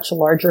like a much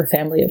larger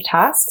family of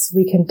tasks,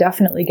 we can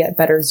definitely get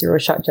better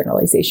zero-shot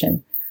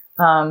generalization,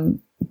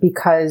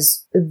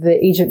 because the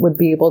agent would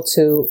be able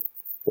to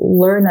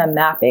learn a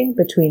mapping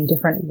between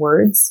different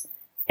words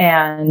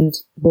and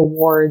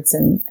rewards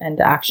and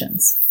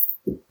actions.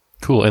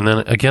 Cool. And then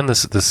again,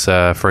 this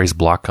phrase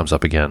block comes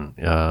up again.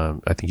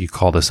 I think you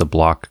call this a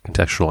block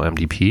contextual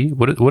MDP.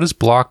 What does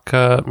block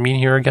mean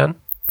here again?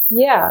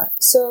 Yeah.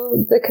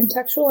 So the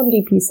contextual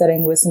MDP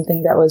setting was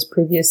something that was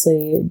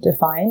previously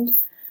defined.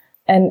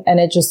 And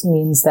it just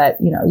means that,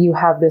 you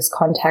have this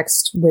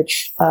context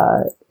which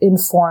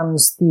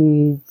informs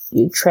the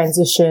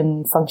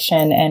transition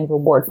function and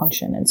reward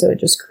function. And so it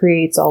just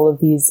creates all of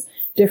these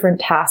different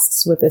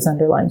tasks with this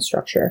underlying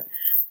structure.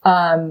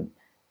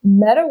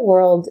 Meta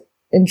World,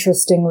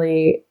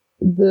 interestingly,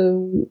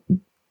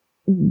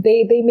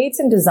 they made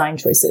some design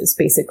choices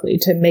basically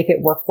to make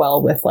it work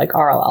well with like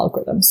RL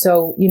algorithms.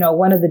 So,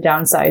 one of the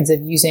downsides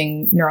of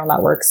using neural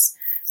networks,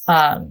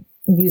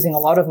 using a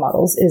lot of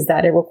models, is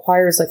that it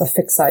requires like a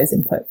fixed size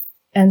input.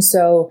 And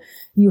so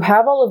you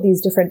have all of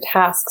these different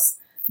tasks,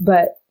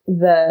 but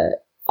the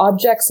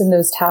objects in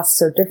those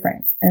tasks are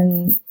different.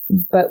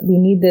 But we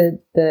need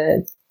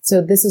so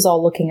this is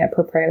all looking at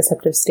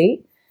proprioceptive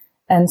state.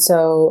 And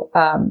so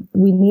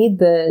we need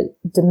the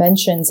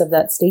dimensions of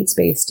that state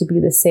space to be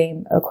the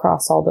same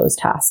across all those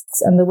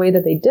tasks. And the way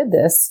that they did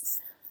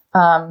this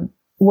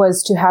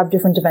was to have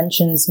different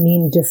dimensions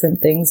mean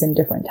different things in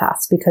different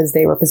tasks because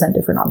they represent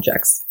different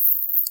objects.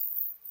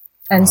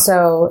 And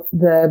so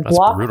the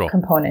block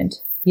component,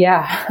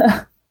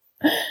 yeah.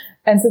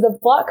 And so the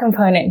block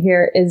component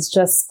here is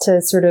just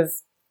to sort of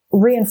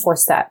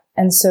reinforce that.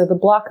 And so the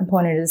block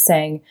component is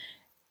saying,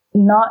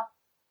 not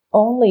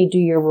only do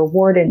your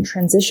reward and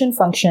transition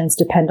functions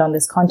depend on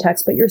this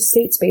context, but your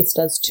state space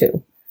does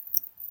too.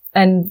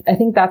 And I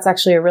think that's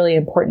actually a really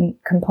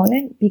important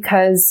component,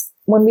 because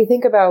when we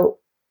think about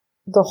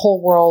the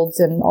whole world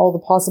and all the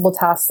possible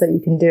tasks that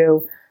you can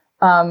do,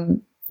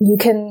 you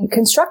can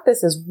construct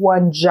this as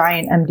one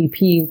giant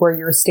MDP where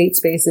your state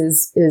space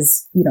is,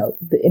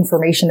 the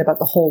information about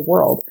the whole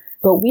world.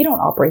 But we don't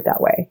operate that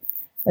way.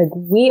 Like,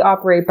 we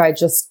operate by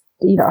just,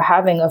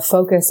 having a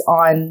focus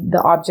on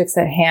the objects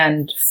at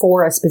hand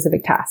for a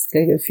specific task.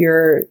 Like if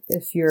you're,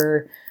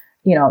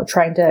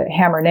 trying to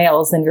hammer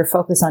nails, then your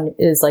focus on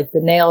is like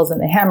the nails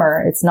and the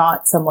hammer. It's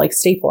not some like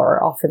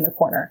stapler off in the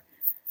corner.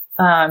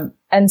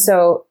 And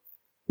so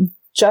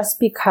just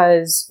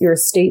because your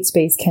state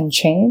space can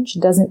change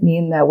doesn't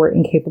mean that we're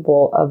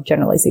incapable of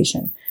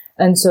generalization.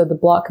 And so the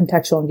block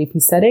contextual MDP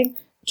setting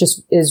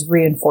just is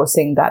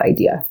reinforcing that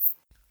idea.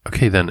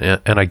 Okay, then,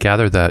 and I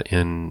gather that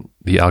in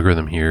the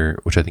algorithm here,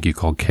 which I think you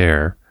call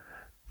CARE,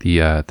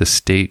 the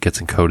state gets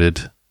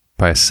encoded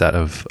by a set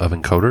of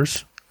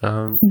encoders,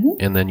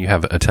 and then you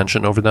have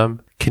attention over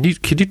them. Could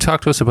you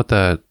talk to us about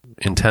the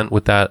intent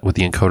with that, with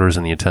the encoders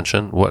and the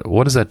attention?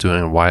 What is that doing,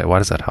 and why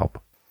does that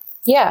help?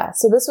 Yeah,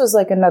 so this was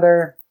like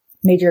another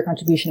major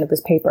contribution of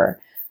this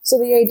paper. So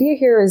the idea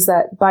here is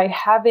that by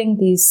having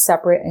these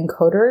separate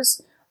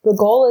encoders, the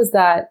goal is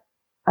that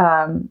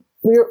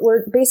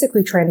we're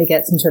basically trying to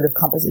get some sort of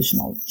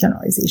compositional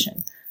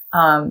generalization.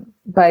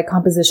 By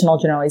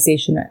compositional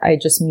generalization, I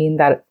just mean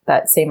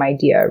that same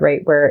idea, right?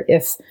 Where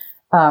if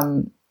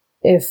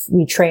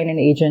we train an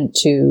agent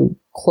to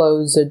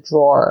close a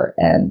drawer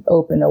and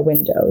open a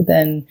window,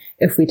 then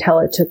if we tell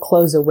it to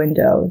close a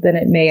window, then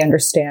it may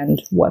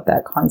understand what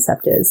that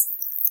concept is.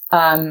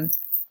 And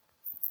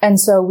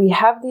so we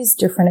have these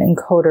different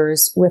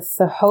encoders with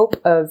the hope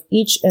of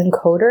each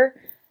encoder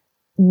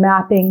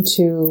mapping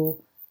to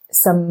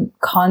some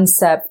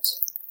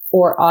concept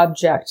or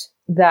object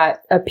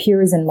that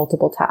appears in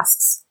multiple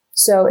tasks.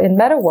 So in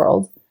Meta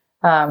World,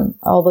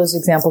 all those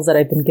examples that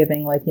I've been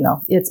giving, I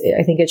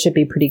think it should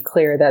be pretty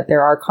clear that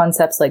there are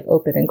concepts like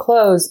open and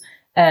close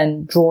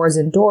and drawers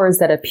and doors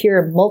that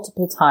appear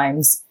multiple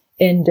times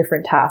in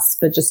different tasks,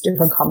 but just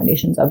different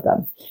combinations of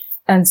them.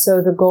 And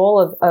so the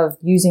goal of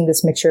using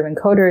this mixture of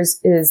encoders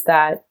is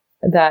that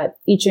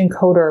each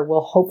encoder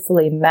will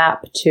hopefully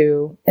map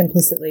to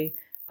implicitly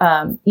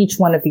each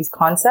one of these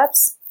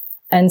concepts.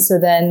 And so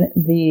then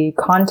the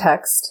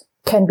context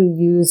can be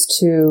used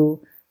to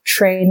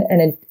train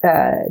and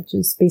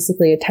just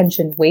basically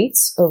attention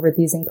weights over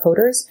these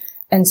encoders.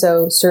 And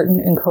so certain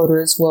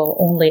encoders will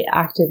only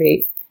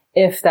activate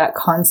if that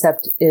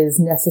concept is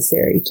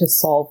necessary to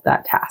solve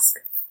that task.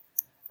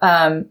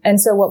 And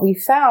so what we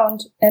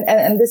found,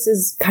 and this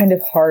is kind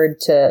of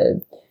hard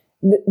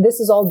this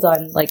is all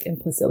done like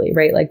implicitly,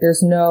 right? Like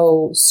there's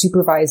no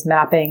supervised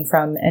mapping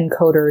from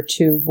encoder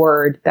to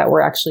word that we're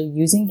actually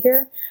using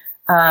here.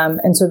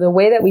 And so the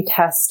way that we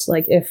test,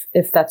 like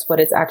if that's what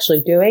it's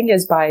actually doing,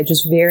 is by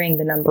just varying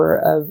the number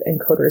of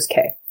encoders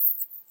K.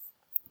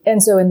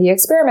 And so in the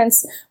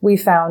experiments, we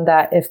found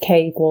that if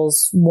K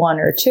equals 1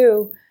 or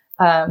 2,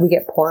 we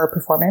get poorer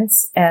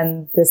performance.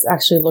 And this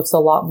actually looks a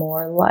lot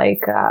more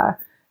like,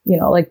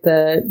 like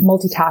the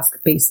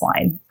multitask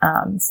baseline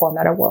for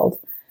MetaWorld.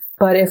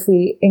 But if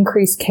we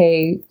increase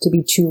K to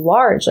be too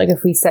large, like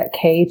if we set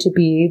K to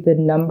be the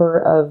number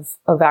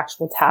of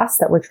actual tasks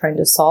that we're trying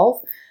to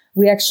solve,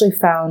 we actually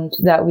found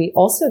that we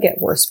also get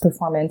worse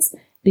performance,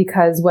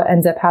 because what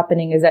ends up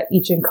happening is that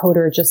each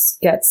encoder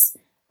just gets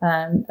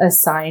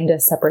assigned a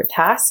separate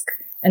task.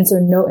 And so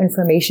no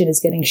information is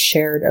getting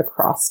shared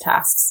across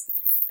tasks.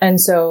 And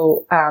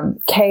so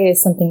K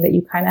is something that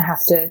you kind of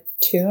have to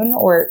tune,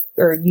 or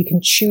you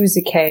can choose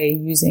a K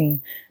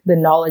using the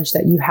knowledge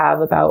that you have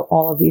about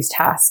all of these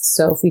tasks.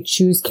 So if we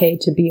choose K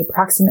to be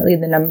approximately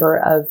the number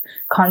of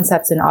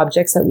concepts and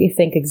objects that we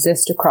think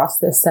exist across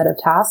this set of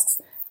tasks,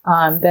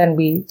 then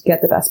we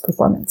get the best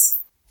performance.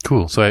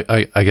 Cool. So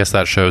I guess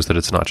that shows that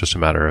it's not just a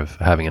matter of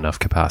having enough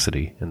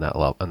capacity in that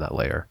in that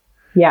layer.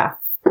 Yeah.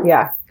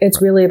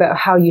 It's really about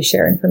how you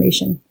share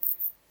information.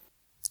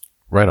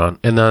 Right on.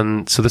 And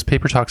then, so this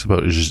paper talks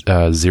about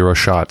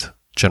zero-shot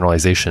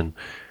generalization.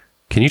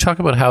 Can you talk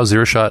about how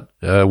zero-shot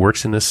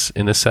works in this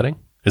setting?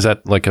 Is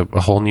that like a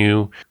whole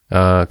new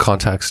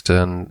context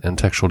and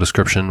textual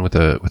description with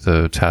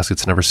a task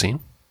it's never seen?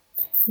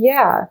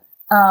 Yeah.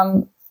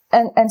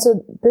 And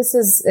so this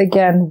is,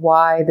 again,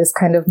 why this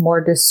kind of more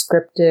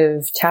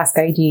descriptive task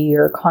ID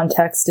or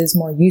context is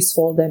more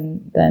useful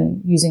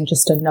than using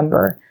just a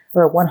number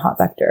or a one-hot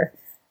vector.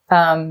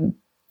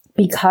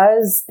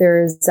 Because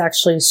there's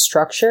actually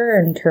structure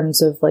in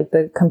terms of like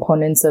the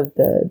components of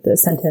the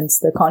sentence,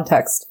 the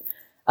context,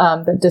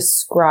 that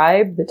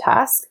describe the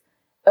task.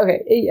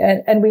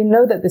 Okay. And we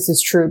know that this is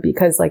true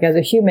because, like, as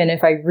a human,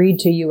 if I read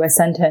to you a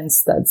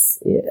sentence that's,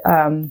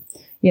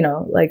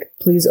 like,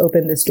 please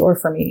open this door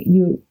for me,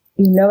 you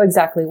know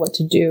exactly what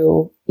to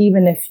do,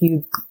 even if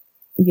you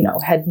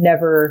had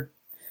never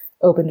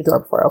opened a door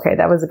before. Okay,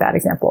 that was a bad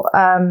example.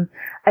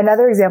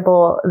 Another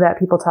example that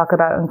people talk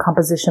about in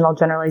compositional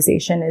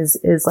generalization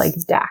is like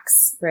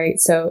DAX, right?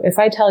 So if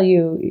I tell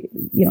you,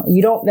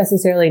 you don't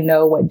necessarily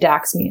know what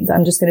DAX means.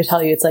 I'm just going to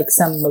tell you it's like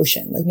some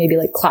motion, like maybe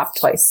like clap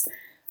twice.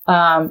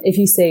 If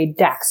you say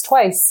DAX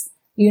twice,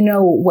 you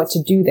know what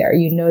to do there.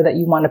 You know that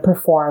you want to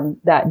perform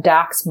that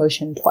DAX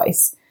motion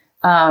twice.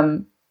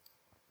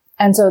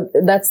 And so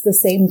that's the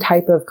same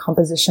type of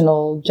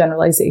compositional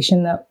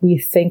generalization that we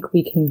think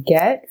we can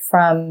get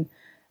from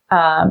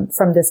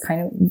this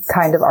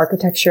kind of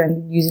architecture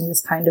and using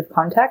this kind of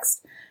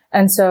context.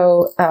 And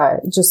so,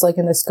 just like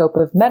in the scope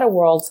of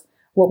MetaWorld,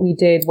 what we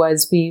did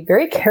was we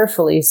very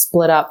carefully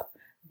split up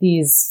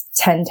these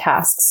 10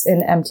 tasks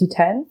in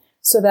MT10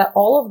 so that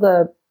all of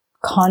the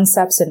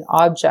concepts and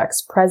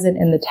objects present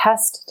in the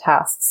test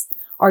tasks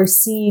are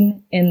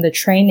seen in the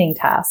training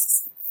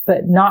tasks,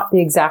 but not the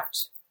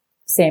exact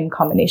same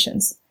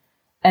combinations.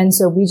 And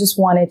so we just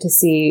wanted to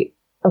see,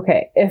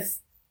 okay, if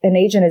an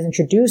agent is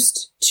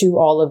introduced to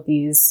all of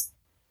these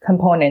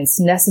components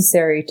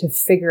necessary to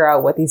figure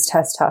out what these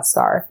test tasks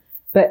are,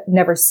 but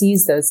never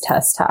sees those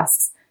test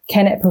tasks,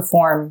 can it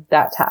perform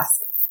that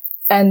task?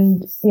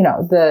 And,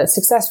 the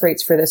success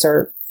rates for this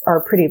are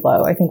pretty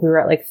low. I think we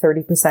were at like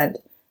 30%,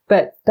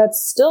 but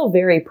that's still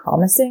very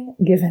promising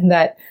given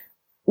that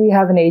we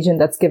have an agent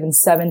that's given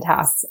 7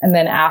 tasks and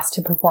then asked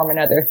to perform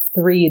another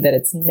 3 that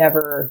it's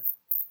never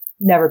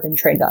been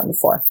trained on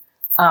before.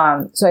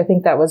 So I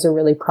think that was a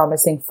really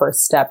promising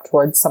first step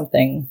towards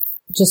something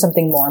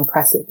more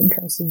impressive in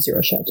terms of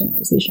zero-shot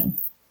generalization.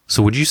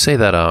 So would you say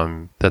that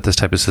that this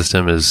type of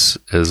system is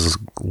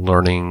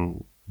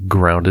learning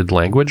grounded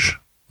language?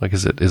 Like,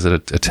 is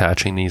it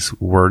attaching these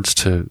words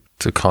to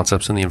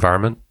concepts in the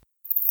environment?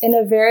 In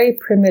a very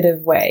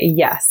primitive way,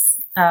 yes.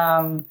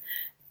 The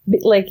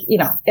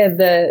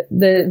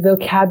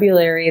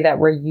vocabulary that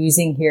we're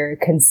using here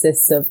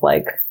consists of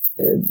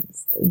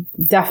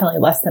definitely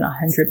less than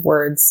 100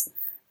 words.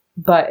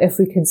 But if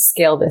we could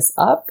scale this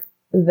up,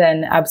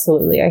 then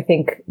absolutely. I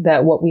think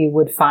that what we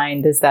would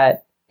find is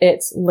that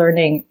it's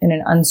learning in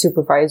an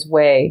unsupervised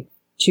way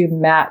to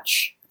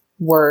match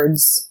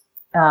words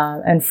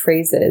and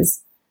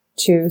phrases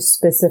to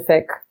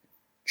specific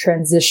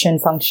transition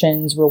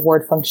functions,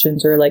 reward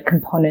functions, or like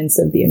components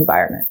of the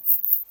environment.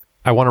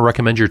 I want to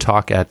recommend your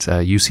talk at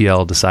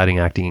UCL Deciding,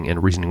 Acting,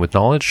 and Reasoning with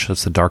Knowledge.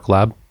 That's the Dark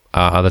Lab.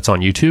 That's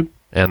on YouTube,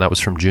 and that was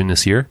from June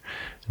this year.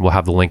 We'll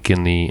have the link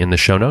in the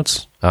show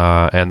notes,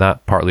 and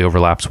that partly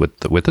overlaps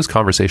with this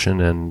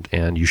conversation,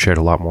 and you shared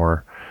a lot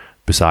more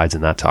besides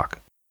in that talk.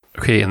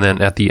 Okay, and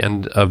then at the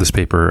end of this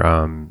paper,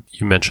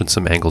 you mentioned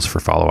some angles for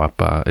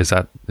follow-up. Is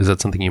that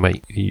something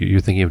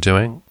you're thinking of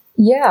doing?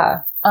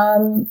 Yeah.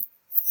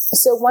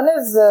 So one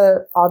of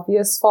the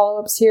obvious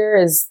follow-ups here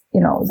is,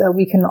 that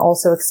we can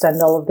also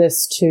extend all of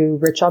this to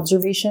rich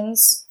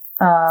observations.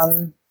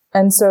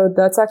 And so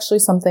that's actually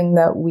something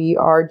that we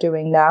are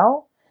doing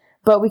now.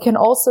 But we can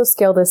also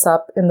scale this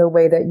up in the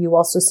way that you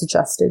also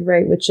suggested,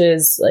 right? Which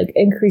is like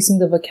increasing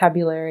the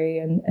vocabulary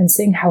and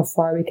seeing how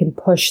far we can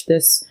push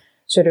this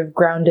sort of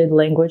grounded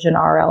language and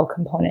RL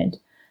component.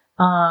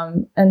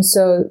 And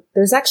so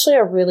there's actually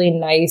a really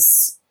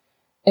nice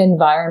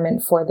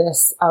environment for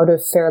this out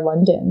of Fair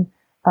London,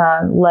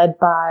 led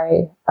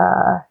by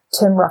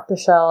Tim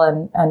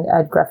Ruckteschell and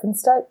Ed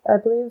Greffenstedt, I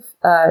believe.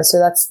 So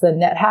that's the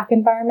NetHack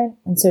environment.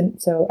 And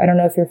so I don't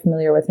know if you're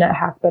familiar with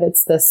NetHack, but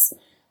it's this,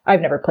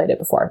 I've never played it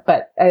before,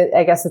 but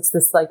I guess it's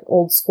this like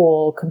old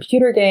school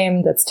computer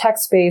game that's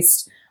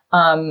text-based.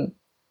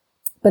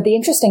 But the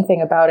interesting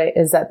thing about it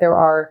is that there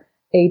are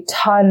a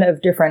ton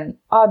of different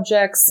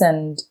objects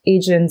and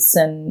agents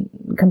and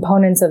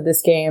components of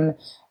this game.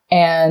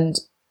 And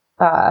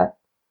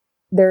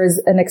there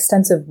is an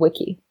extensive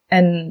wiki.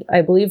 And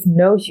I believe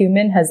no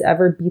human has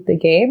ever beat the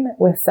game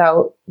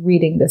without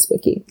reading this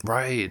wiki.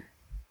 Right.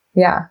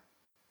 Yeah.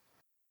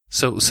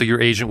 So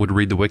your agent would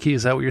read the wiki?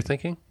 Is that what you're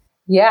thinking?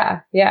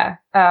 Yeah.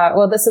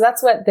 So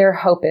that's what their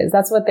hope is.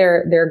 That's what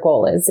their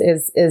goal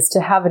is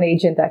to have an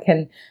agent that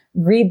can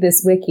read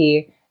this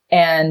wiki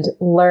and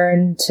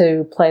learn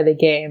to play the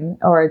game,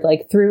 or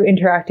like through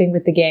interacting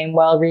with the game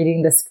while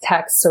reading this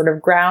text, sort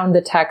of ground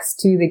the text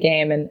to the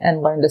game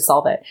and learn to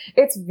solve it.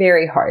 It's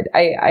very hard.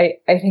 I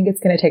think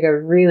it's going to take a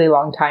really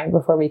long time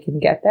before we can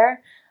get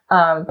there.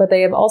 But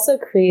they have also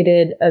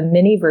created a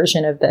mini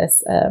version of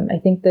this. I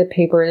think the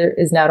paper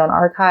is now on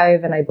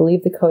archive, and I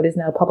believe the code is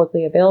now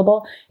publicly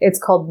available.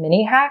 It's called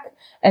MiniHack.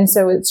 And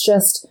so it's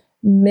just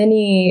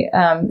many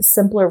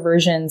simpler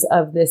versions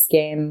of this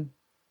game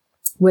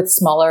with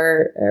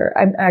smaller, or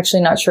I'm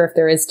actually not sure if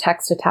there is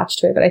text attached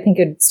to it, but I think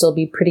it'd still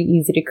be pretty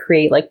easy to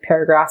create like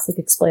paragraphs, like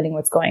explaining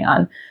what's going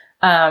on.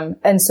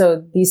 And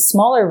so these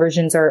smaller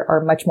versions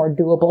are much more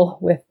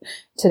doable with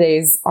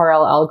today's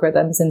RL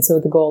algorithms. And so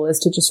the goal is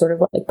to just sort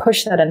of like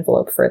push that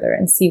envelope further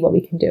and see what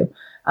we can do.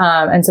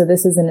 And so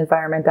this is an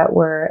environment that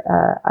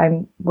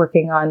I'm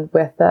working on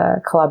with a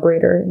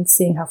collaborator and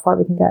seeing how far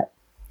we can get.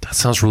 That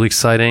sounds really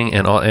exciting.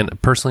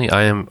 And personally,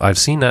 I've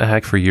seen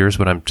NetHack for years,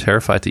 but I'm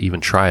terrified to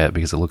even try it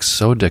because it looks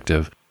so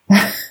addictive.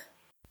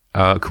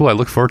 Cool. I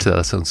look forward to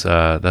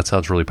that. That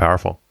sounds really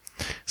powerful.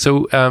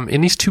 So, in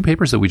these two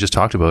papers that we just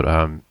talked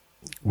about,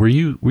 were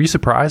you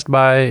surprised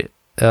by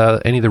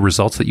any of the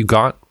results that you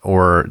got,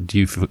 or do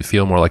you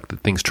feel more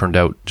like things turned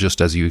out just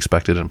as you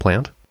expected and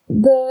planned?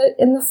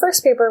 In the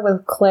first paper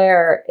with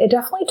Claire, it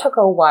definitely took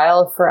a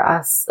while for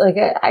us. Like,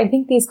 I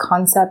think these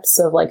concepts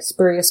of like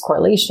spurious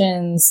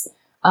correlations,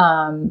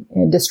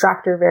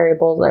 distractor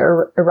variables,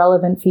 or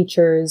irrelevant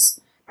features,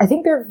 I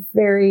think they're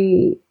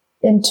very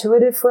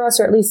intuitive for us,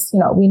 or at least,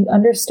 we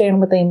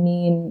understand what they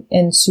mean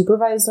in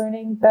supervised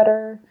learning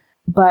better.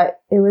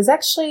 But it was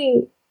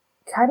actually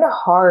kind of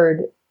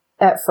hard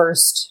at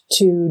first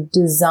to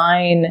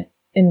design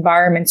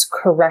environments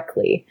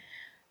correctly.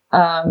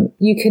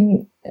 You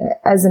can,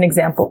 as an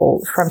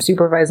example from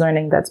supervised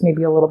learning, that's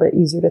maybe a little bit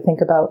easier to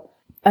think about.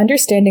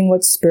 Understanding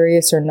what's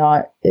spurious or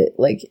not,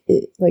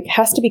 it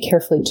has to be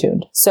carefully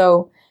tuned.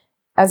 So,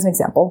 as an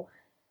example,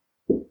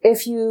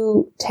 if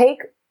you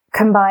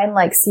combine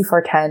like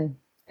CIFAR-10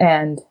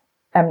 and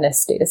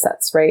MNIST data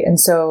sets, right? And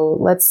so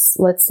let's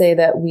say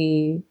that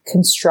we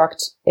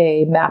construct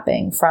a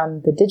mapping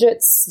from the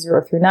digits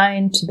 0 through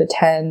 9 to the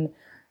 10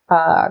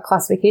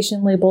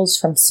 classification labels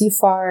from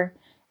CIFAR,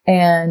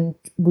 and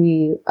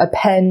we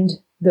append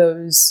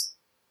those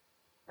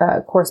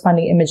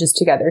corresponding images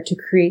together to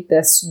create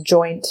this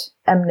joint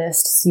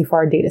MNIST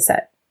CIFAR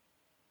dataset.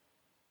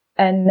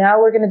 And now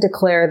we're going to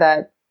declare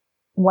that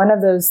one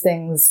of those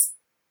things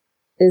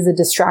is a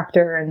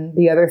distractor and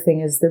the other thing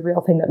is the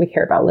real thing that we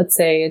care about. Let's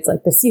say it's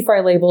like the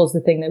CIFAR label is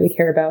the thing that we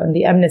care about and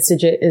the MNIST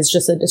digit is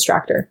just a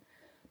distractor.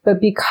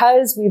 But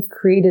because we've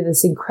created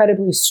this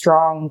incredibly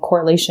strong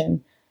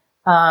correlation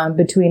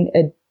between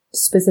a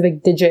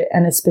specific digit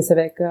and a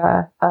specific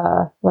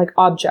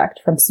object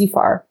from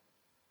CIFAR,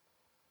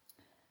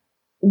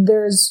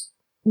 there's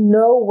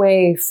no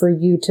way for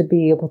you to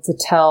be able to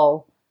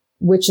tell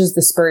which is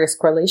the spurious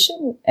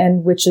correlation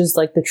and which is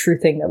like the true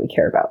thing that we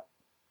care about.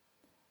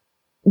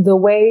 The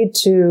way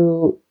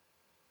to...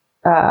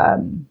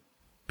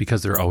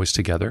 because they're always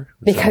together?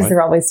 Because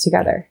they're always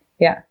together,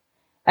 yeah.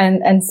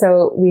 And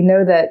so we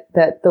know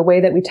that the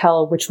way that we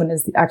tell which one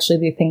is actually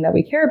the thing that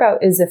we care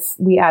about is if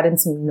we add in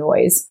some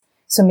noise.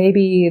 So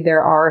maybe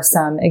there are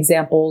some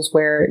examples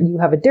where you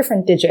have a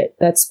different digit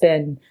that's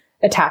been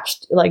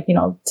attached, like,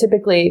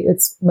 typically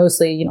it's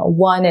mostly,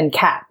 1 and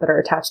cat that are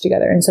attached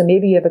together. And so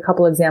maybe you have a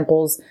couple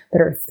examples that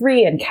are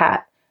 3 and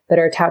cat that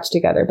are attached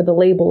together, but the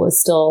label is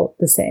still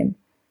the same.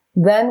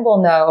 Then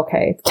we'll know,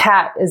 okay,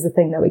 cat is the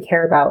thing that we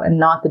care about and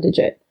not the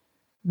digit.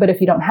 But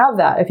if you don't have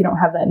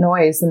that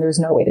noise, then there's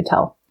no way to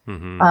tell.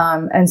 Mm-hmm.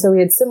 And so we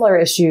had similar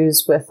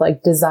issues with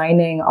like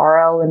designing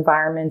RL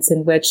environments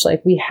in which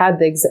like we had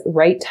the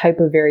right type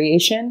of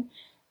variation,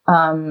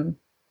 in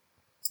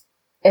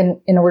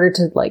order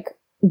to like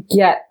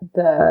get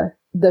the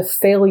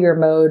failure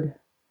mode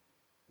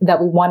that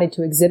we wanted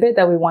to exhibit,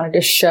 that we wanted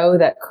to show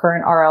that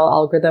current RL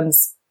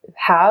algorithms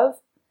have,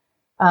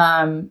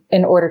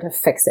 in order to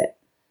fix it.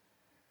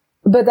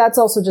 But that's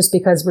also just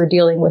because we're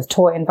dealing with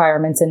toy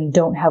environments and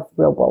don't have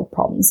real world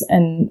problems.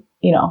 And,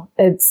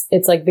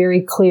 it's like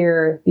very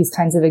clear these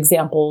kinds of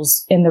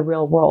examples in the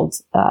real world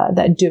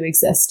that do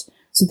exist.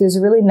 So there's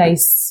a really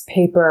nice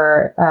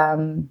paper,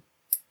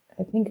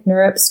 I think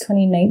NeurIPS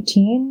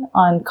 2019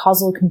 on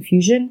causal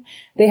confusion.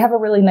 They have a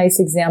really nice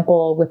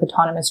example with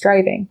autonomous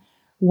driving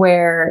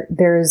where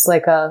there's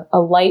like a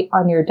light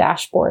on your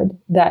dashboard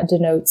that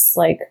denotes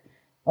like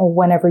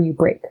whenever you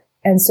brake.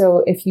 And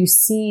so if you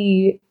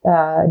see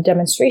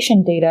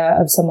demonstration data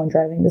of someone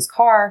driving this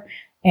car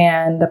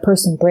and the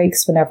person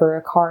brakes whenever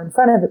a car in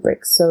front of it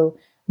brakes. So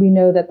we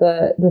know that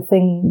the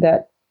thing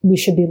that we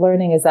should be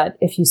learning is that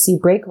if you see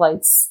brake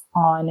lights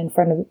on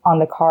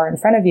the car in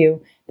front of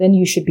you, then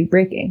you should be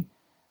braking.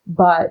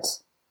 But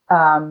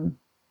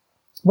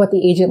what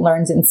the agent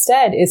learns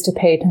instead is to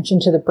pay attention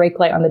to the brake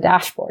light on the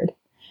dashboard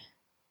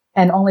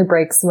and only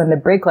brakes when the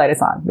brake light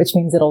is on, which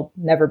means it'll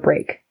never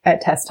brake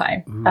at test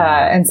time.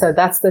 And so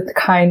that's the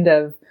kind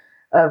of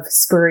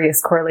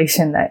spurious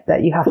correlation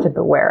that you have to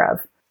beware of.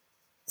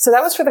 So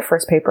that was for the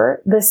first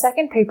paper. The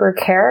second paper,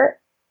 CARE,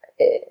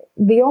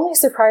 the only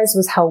surprise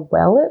was how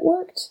well it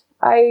worked.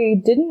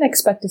 I didn't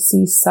expect to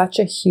see such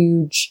a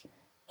huge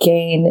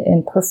gain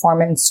in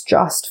performance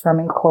just from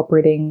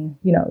incorporating,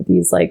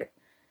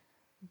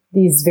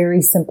 these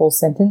very simple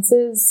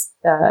sentences,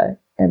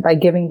 and by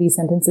giving these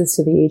sentences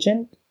to the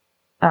agent.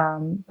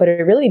 But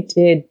it really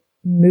did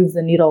move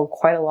the needle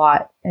quite a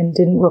lot and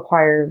didn't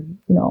require,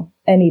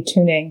 any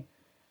tuning.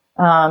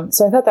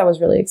 So I thought that was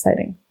really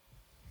exciting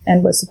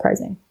and was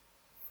surprising.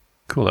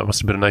 Cool. That must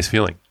have been a nice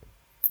feeling.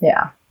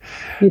 Yeah.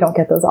 You don't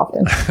get those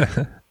often.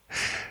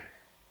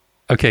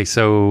 Okay.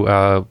 So,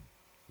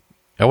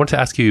 I want to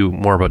ask you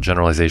more about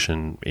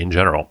generalization in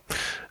general.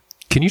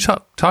 Can you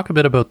talk a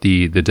bit about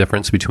the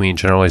difference between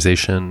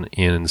generalization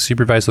in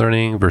supervised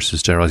learning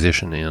versus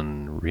generalization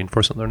in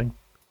reinforcement learning?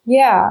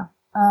 Yeah.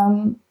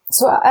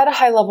 So at a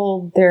high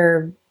level,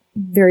 they're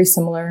very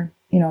similar.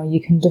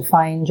 You can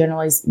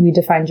we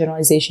define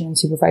generalization in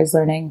supervised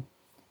learning.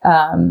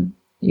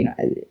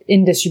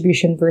 In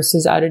distribution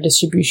versus out of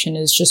distribution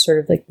is just sort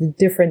of like the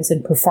difference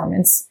in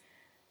performance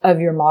of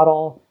your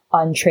model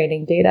on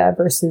training data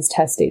versus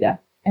test data.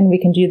 And we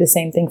can do the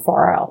same thing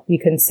for RL. You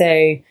can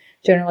say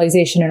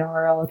generalization in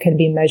RL can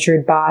be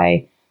measured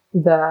by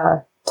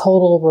the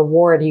total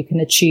reward you can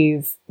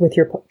achieve with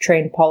your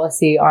trained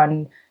policy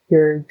on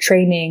your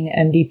training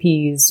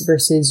MDPs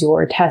versus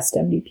your test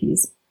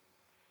MDPs.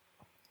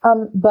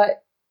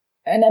 But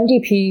an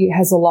MDP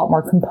has a lot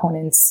more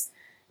components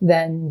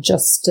than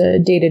just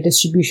data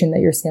distribution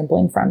that you're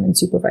sampling from in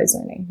supervised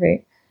learning,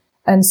 right?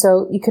 And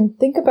so you can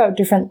think about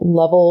different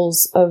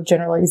levels of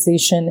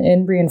generalization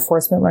in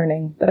reinforcement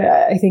learning that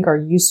I think are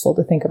useful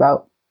to think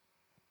about.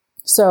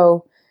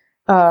 So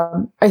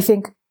I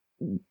think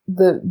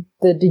the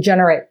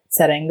degenerate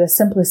setting, the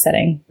simplest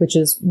setting, which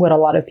is what a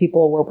lot of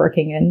people were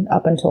working in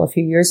up until a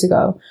few years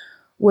ago,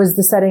 was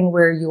the setting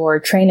where your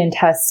train and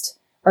test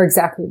are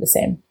exactly the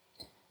same.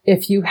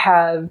 If you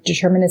have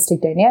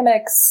deterministic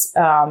dynamics,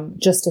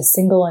 just a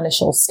single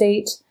initial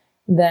state,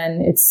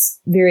 then it's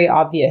very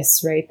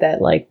obvious, right?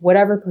 That like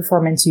whatever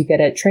performance you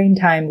get at train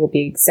time will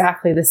be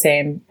exactly the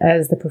same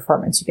as the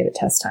performance you get at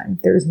test time.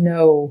 There's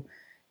no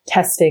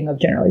testing of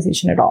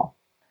generalization at all.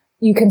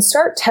 You can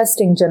start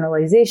testing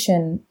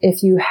generalization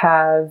if you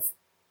have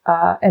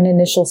an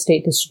initial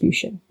state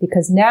distribution,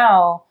 because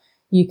now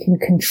you can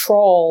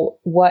control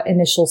what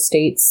initial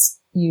states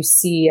you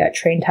see at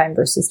train time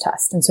versus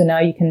test. And so now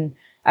you can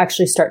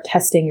actually start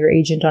testing your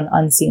agent on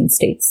unseen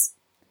states.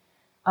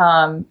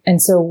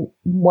 And so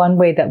one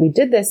way that we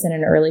did this in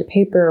an early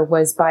paper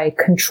was by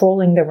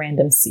controlling the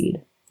random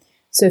seed.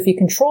 So if you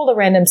control the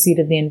random seed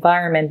of the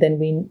environment, then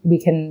we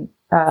can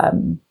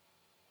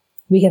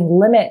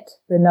limit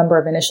the number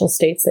of initial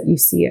states that you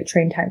see at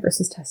train time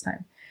versus test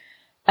time.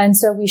 And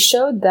so we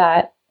showed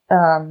that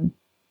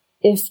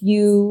if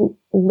you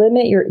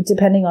limit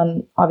depending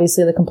on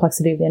obviously the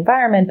complexity of the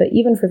environment, but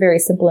even for very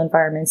simple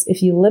environments,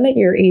 if you limit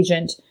your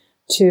agent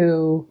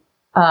to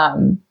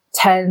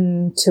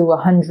 10 to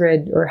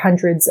 100 or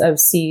hundreds of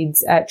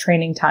seeds at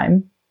training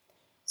time.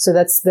 So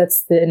that's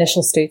the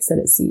initial states that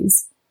it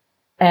sees.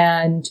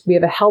 And we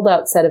have a held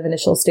out set of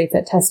initial states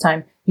at test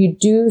time. You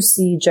do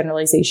see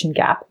generalization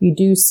gap. You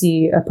do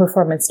see a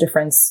performance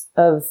difference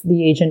of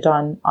the agent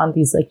on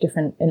these like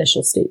different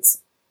initial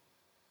states.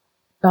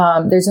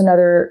 There's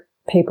another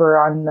paper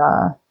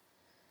on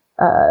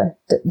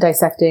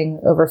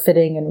dissecting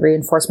overfitting and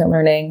reinforcement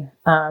learning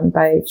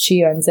by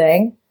Chia and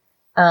Zhang.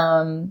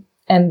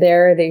 And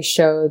there they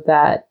show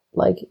that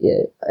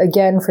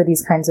again, for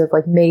these kinds of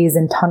like maze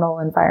and tunnel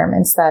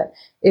environments, that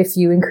if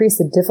you increase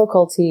the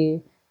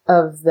difficulty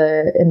of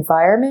the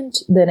environment,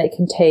 then it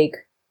can take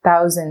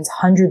thousands,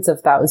 hundreds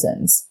of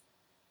thousands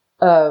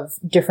of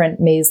different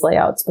maze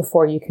layouts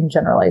before you can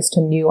generalize to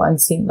new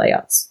unseen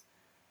layouts.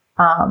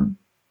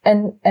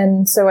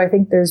 And so I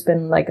think there's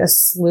been like a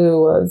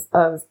slew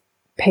of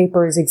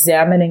papers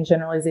examining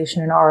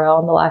generalization in RL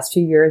in the last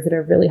few years that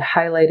have really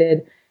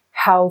highlighted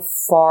how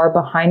far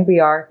behind we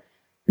are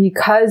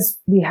because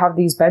we have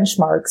these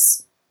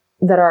benchmarks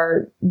that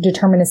are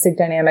deterministic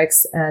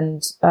dynamics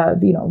and,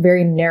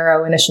 very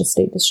narrow initial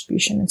state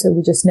distribution. And so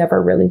we just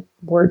never really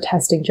were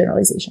testing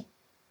generalization.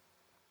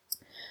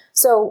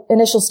 So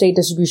initial state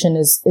distribution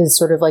is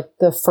sort of like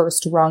the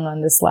first rung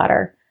on this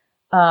ladder.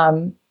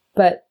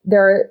 But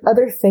there are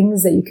other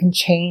things that you can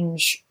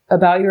change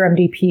about your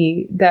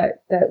MDP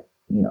that,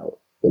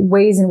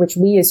 ways in which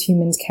we as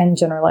humans can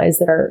generalize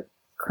that our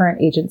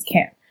current agents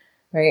can't.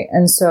 Right.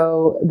 And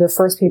so the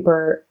first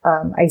paper,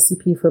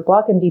 ICP for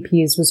block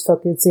MDPs, was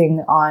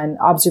focusing on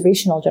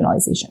observational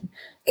generalization.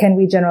 Can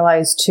we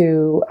generalize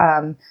to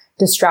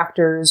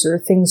distractors or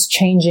things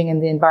changing in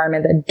the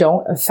environment that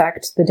don't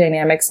affect the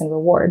dynamics and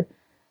reward?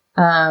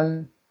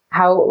 How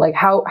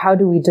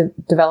do we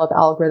develop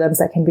algorithms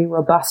that can be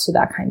robust to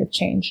that kind of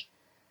change?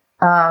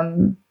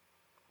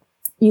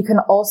 You can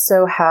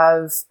also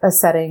have a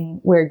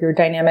setting where your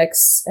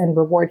dynamics and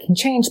reward can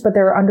change, but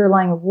there are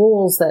underlying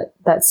rules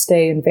that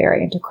stay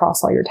invariant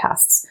across all your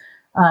tasks.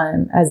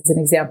 As an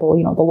example,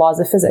 the laws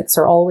of physics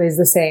are always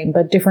the same,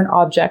 but different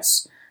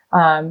objects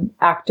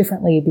act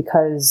differently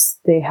because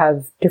they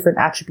have different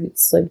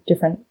attributes, like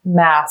different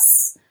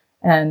mass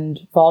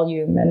and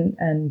volume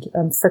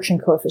and friction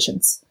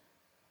coefficients.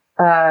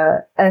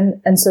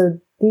 And so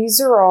these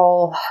are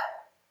all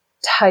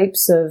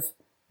types of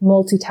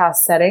multitask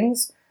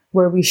settings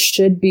where we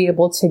should be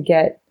able to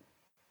get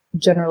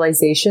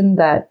generalization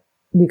that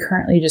we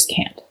currently just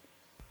can't.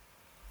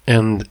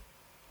 And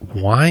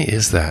why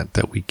is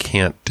that we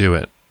can't do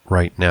it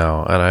right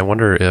now? And I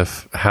wonder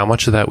how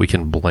much of that we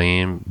can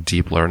blame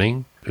deep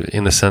learning,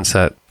 in the sense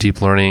that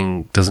deep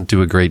learning doesn't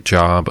do a great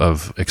job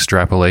of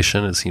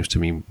extrapolation. It seems to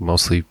be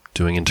mostly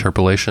doing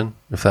interpolation,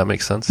 if that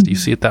makes sense. Mm-hmm. Do you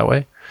see it that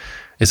way?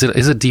 Is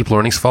it deep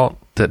learning's fault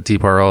that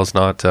DeepRL is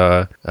not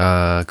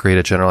great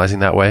at generalizing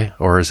that way?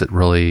 Or is it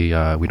really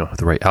we don't have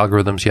the right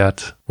algorithms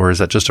yet? Or is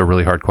that just a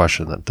really hard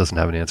question that doesn't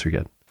have an answer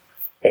yet?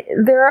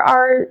 There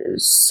are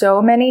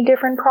so many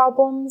different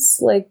problems.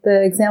 Like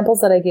the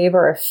examples that I gave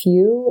are a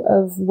few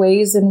of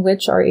ways in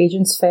which our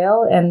agents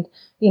fail. And,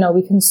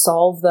 we can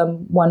solve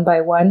them one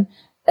by one.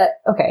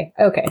 Okay.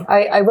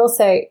 I will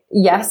say,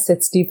 yes,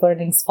 it's deep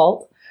learning's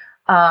fault.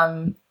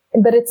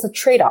 But it's a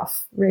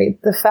trade-off,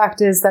 right? The fact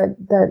is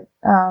that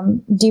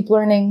deep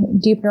learning,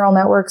 deep neural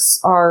networks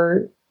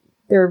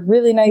they're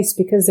really nice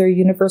because they're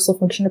universal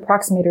function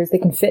approximators. They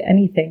can fit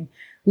anything.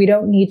 We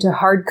don't need to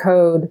hard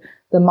code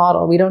the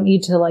model. We don't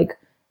need to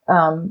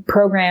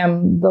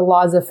program the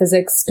laws of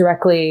physics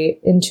directly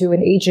into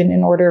an agent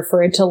in order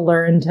for it to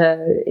learn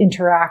to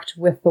interact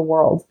with the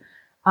world.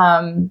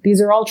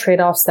 These are all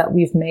trade-offs that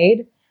we've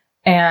made,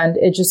 and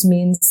it just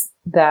means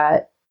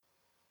that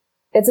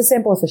it's a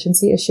sample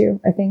efficiency issue,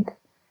 I think.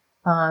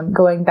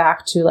 Going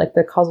back to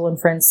the causal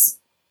inference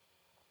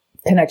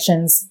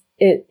connections,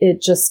 it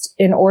just,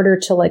 in order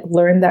to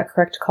learn that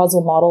correct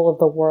causal model of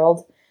the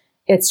world,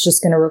 it's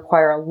just going to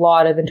require a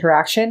lot of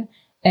interaction.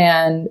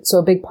 And so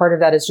a big part of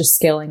that is just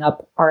scaling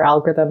up our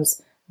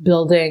algorithms,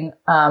 building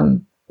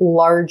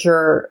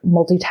larger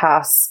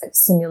multitask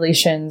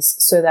simulations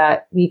so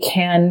that we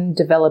can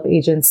develop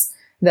agents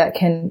that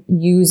can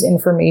use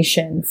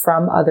information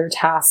from other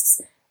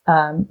tasks,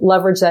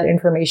 leverage that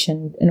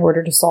information in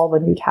order to solve a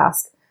new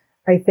task.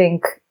 I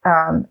think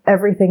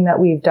everything that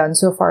we've done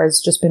so far has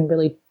just been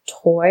really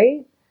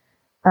toy.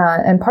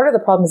 And part of the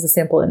problem is the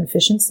sample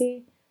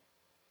inefficiency.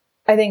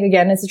 I think,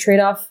 again, it's a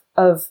trade-off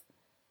of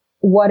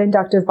what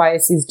inductive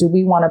biases do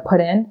we want to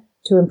put in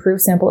to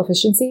improve sample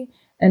efficiency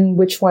and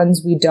which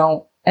ones we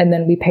don't. And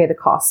then we pay the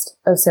cost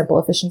of sample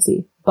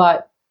efficiency.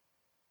 But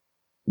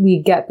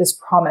we get this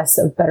promise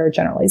of better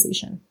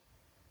generalization.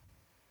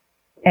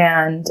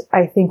 And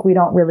I think we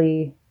don't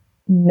really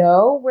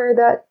know where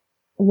that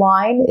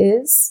line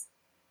is.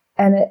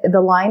 And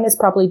the line is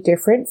probably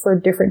different for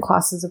different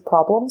classes of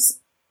problems.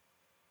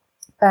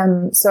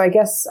 So I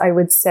guess I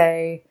would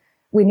say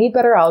we need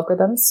better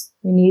algorithms.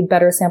 We need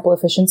better sample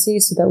efficiency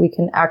so that we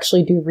can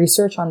actually do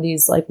research on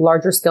these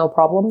larger scale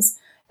problems.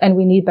 And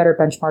we need better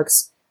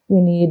benchmarks.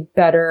 We need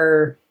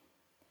better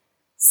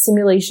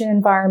simulation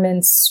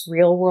environments,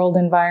 real world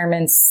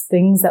environments,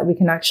 things that we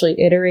can actually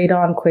iterate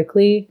on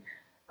quickly.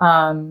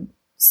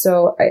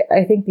 So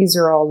I think these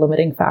are all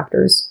limiting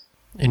factors.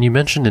 And you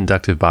mentioned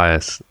inductive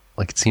bias.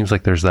 It seems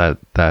like there's that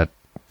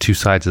two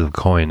sides of the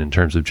coin in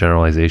terms of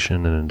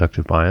generalization and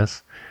inductive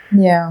bias.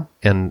 Yeah.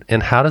 And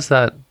how does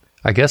that,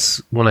 I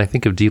guess when I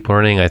think of deep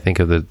learning, I think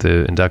of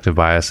the inductive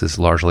bias is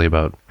largely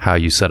about how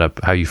you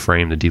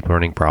frame the deep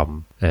learning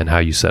problem and how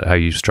you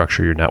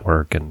structure your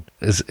network. And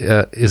is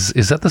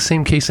that the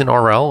same case in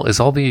RL? Is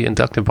all the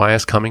inductive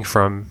bias coming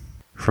from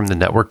the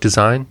network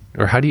design?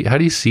 Or how do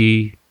you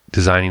see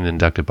designing the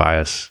inductive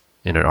bias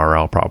in an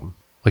RL problem?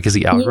 Is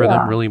the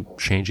algorithm really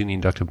changing the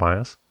inductive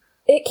bias?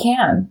 It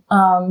can.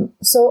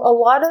 So a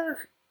lot of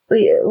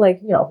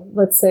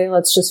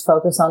let's just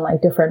focus on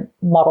like different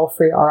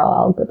model-free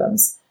RL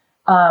algorithms.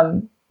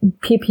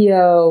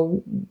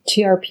 PPO,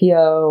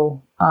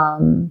 TRPO,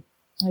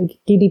 like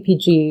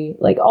DDPG,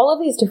 like all of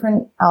these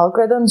different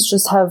algorithms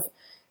just have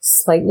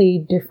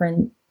slightly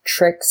different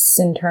tricks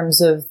in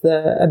terms of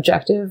the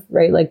objective,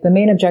 right? Like the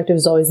main objective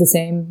is always the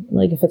same.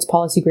 Like if it's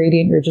policy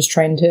gradient, you're just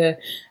trying to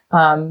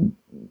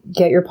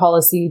get your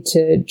policy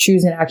to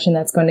choose an action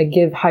that's going to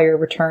give higher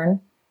return.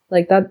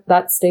 Like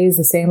that stays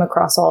the same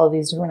across all of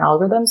these different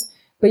algorithms,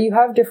 but you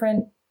have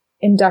different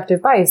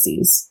inductive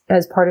biases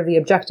as part of the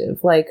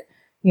objective. Like,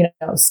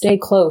 stay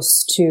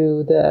close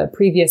to the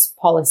previous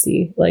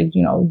policy, like,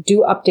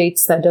 do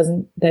updates that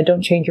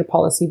don't change your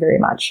policy very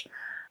much.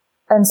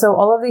 And so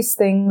all of these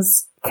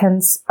things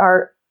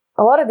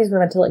a lot of these were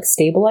meant to like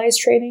stabilize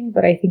trading,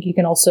 but I think you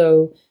can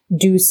also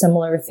do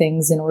similar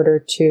things in order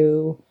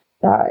to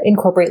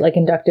incorporate like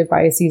inductive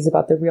biases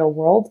about the real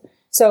world.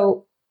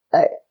 So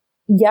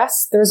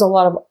yes, there's a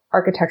lot of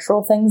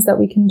architectural things that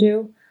we can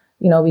do.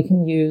 We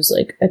can use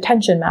like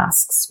attention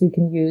masks. We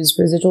can use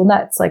residual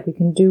nets. Like we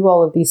can do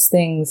all of these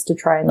things to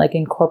try and like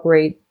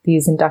incorporate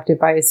these inductive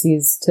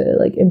biases to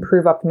like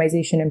improve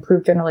optimization,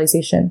 improve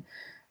generalization.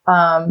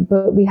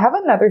 But we have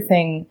another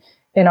thing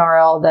in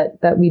RL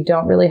that we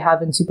don't really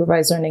have in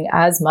supervised learning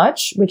as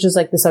much, which is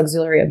like this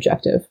auxiliary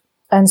objective.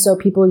 And so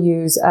people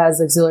use as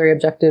auxiliary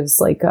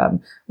objectives, like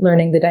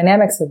learning the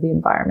dynamics of the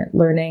environment,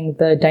 learning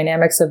the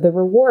dynamics of the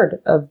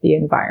reward of the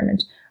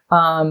environment,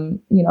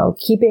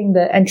 keeping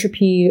the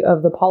entropy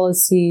of the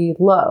policy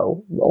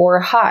low or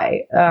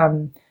high.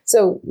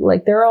 So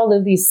like there are all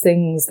of these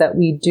things that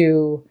we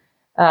do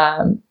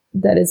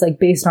that is like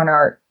based on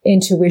our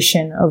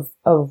intuition of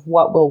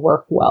what will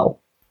work well.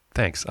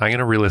 Thanks. I'm going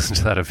to re-listen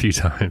to that a few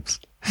times.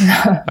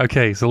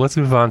 Okay, so let's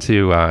move on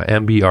to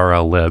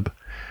MBRL lib.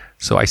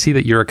 So I see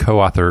that you're a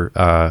co-author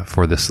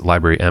for this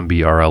library,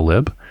 MBRL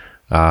lib,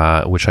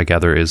 which I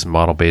gather is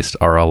model-based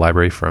RL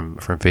library from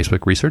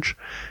Facebook Research.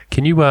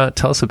 Can you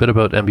tell us a bit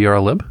about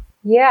MBRL lib?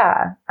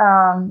 Yeah.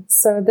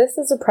 So this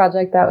is a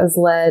project that was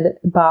led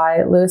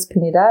by Luis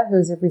Pineda,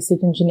 who's a research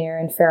engineer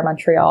in FAIR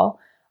Montreal.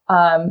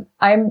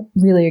 I'm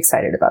really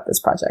excited about this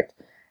project.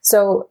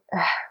 So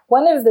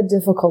one of the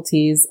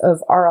difficulties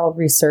of RL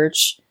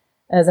research,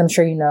 as I'm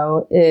sure you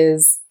know,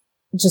 is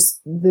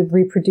just the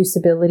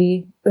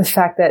reproducibility, the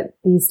fact that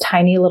these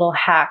tiny little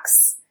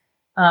hacks,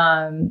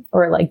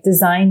 or like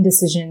design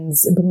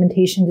decisions,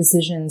 implementation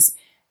decisions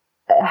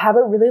have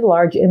a really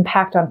large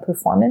impact on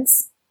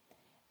performance.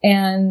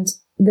 And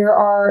there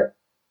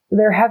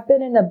have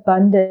been an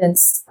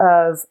abundance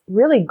of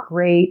really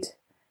great,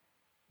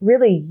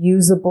 really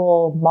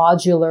usable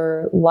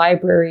modular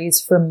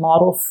libraries for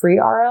model-free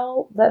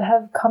RL that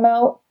have come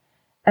out.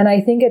 And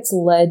I think it's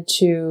led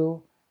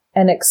to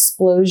an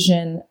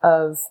explosion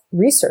of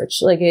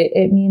research. Like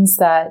it means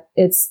that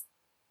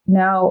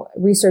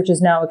research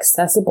is now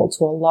accessible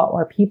to a lot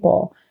more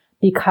people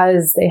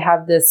because they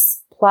have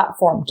this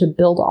platform to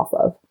build off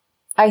of.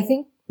 I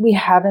think we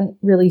haven't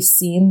really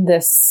seen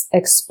this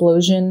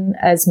explosion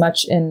as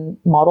much in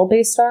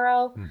model-based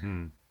RL.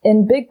 Mm-hmm.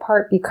 In big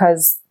part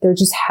because there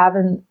just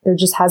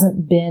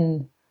hasn't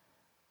been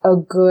a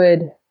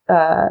good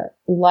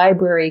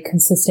library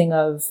consisting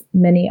of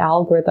many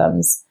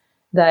algorithms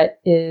that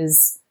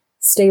is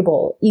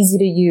stable, easy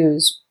to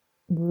use,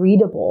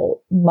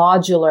 readable,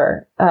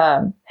 modular,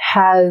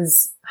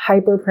 has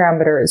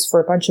hyperparameters for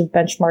a bunch of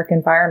benchmark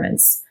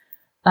environments.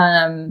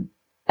 And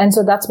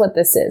so that's what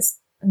this is.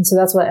 And so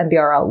that's what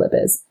MBRL lib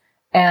is.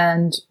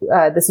 And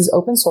this is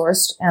open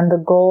sourced, and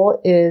the goal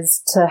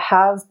is to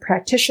have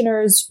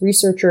practitioners,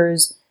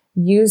 researchers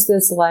use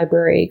this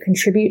library,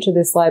 contribute to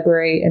this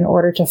library in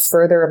order to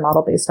further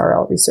model-based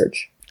RL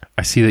research.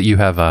 I see that you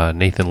have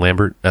Nathan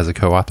Lambert as a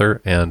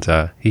co-author, and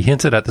he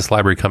hinted at this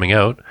library coming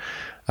out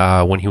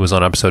when he was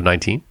on episode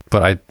 19,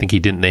 but I think he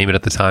didn't name it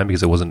at the time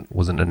because it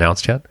wasn't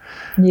announced yet.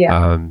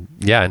 Yeah.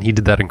 And he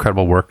did that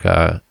incredible work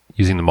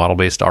using the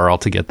model-based RL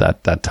to get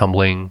that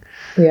tumbling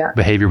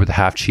behavior with the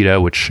half cheetah,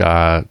 which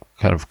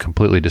kind of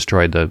completely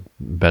destroyed the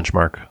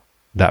benchmark,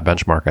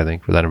 I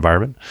think, for that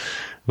environment.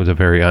 It was a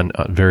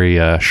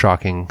very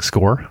shocking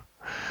score.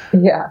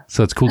 Yeah.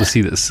 So it's cool to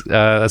see this.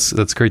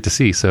 That's great to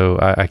see. So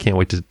I can't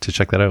wait to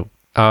check that out.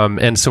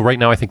 And so right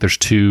now I think there's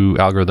 2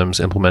 algorithms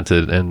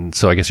implemented. And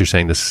so I guess you're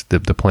saying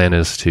the plan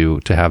is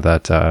to have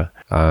that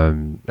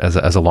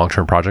as a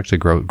long-term project to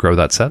grow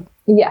that set?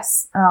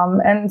 Yes.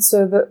 And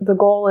so the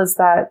goal is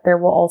that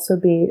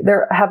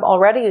there have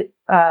already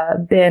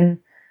been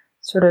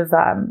sort of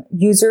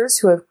users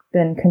who have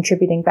been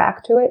contributing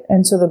back to it.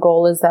 And so the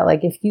goal is that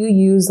like if you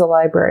use the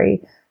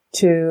library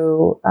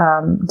to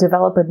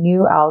develop a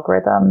new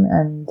algorithm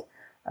and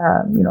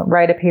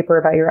write a paper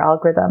about your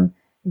algorithm,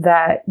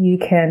 that you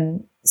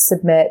can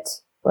submit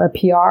a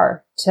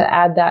PR to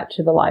add that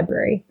to the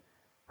library.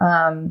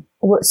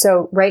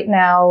 So right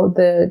now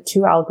the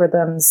 2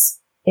 algorithms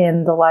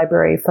in the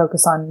library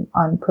focus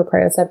on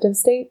proprioceptive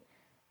state,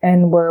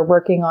 and we're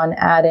working on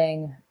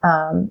adding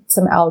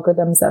some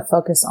algorithms that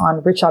focus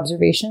on rich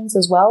observations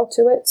as well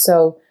to it.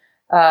 So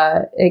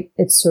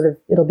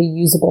it'll be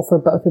usable for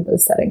both of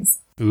those settings.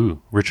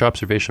 Ooh, rich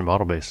observation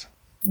model base.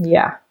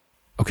 Yeah.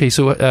 Okay,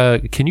 so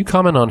can you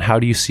comment on how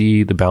do you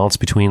see the balance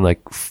between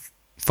like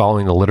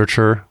following the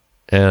literature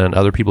and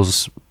other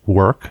people's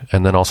work,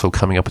 and then also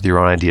coming up with your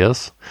own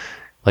ideas?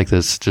 Like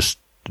this, just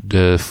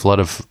the flood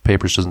of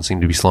papers doesn't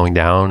seem to be slowing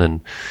down,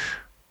 and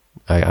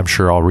I'm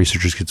sure all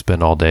researchers could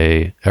spend all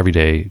day, every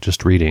day,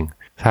 just reading.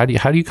 How do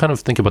you kind of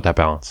think about that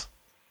balance?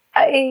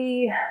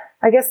 I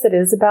guess it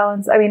is a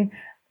balance. I mean,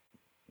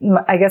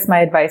 I guess my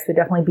advice would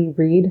definitely be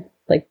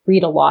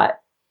read a lot.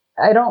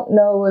 I don't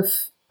know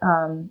if,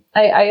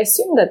 I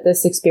assume that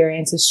this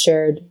experience is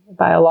shared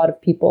by a lot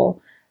of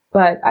people,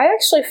 but I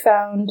actually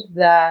found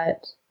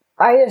that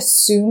I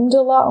assumed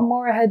a lot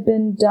more had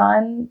been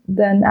done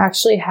than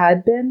actually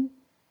had been.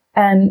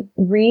 And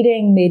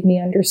reading made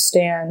me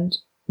understand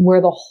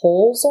where the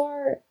holes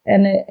are.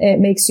 And it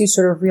makes you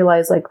sort of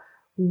realize like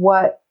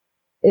what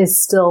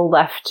is still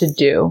left to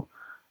do.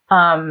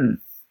 When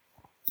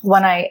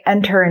I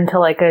enter into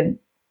like a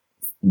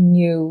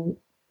new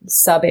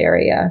sub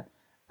area,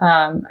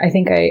 I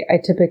think I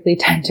typically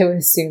tend to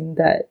assume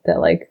that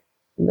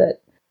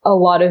a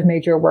lot of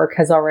major work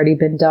has already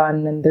been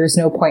done and there's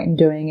no point in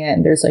doing it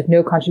and there's like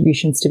no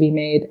contributions to be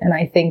made. And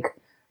I think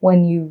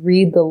when you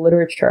read the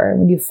literature,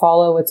 when you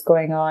follow what's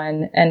going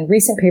on, and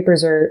recent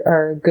papers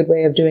are a good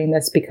way of doing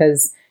this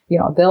because, you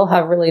know, they'll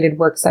have related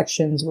work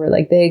sections where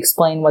like they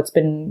explain what's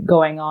been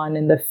going on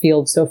in the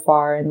field so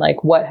far and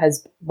like what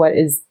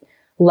is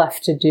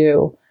left to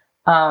do.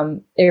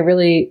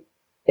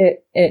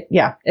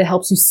 It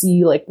helps you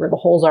see like where the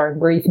holes are and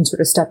where you can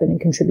sort of step in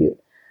and contribute.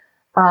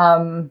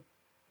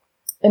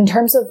 In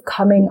terms of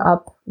coming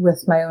up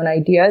with my own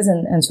ideas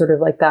and sort of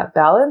like that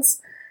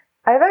balance,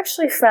 I've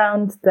actually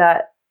found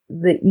that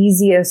the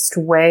easiest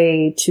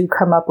way to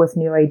come up with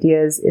new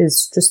ideas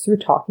is just through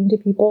talking to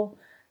people.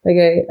 Like,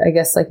 I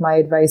guess like my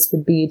advice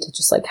would be to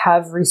just like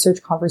have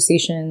research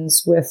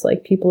conversations with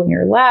like people in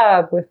your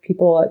lab, with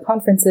people at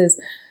conferences.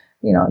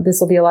 You know,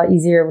 this will be a lot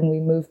easier when we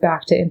move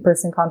back to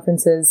in-person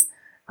conferences.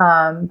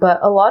 But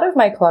a lot of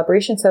my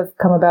collaborations have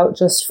come about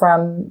just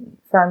from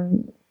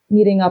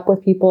meeting up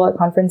with people at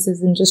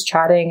conferences and just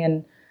chatting,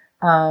 and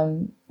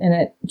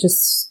it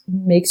just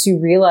makes you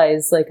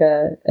realize like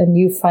a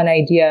new fun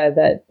idea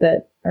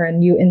that or a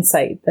new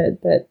insight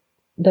that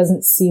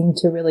doesn't seem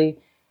to really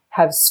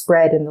have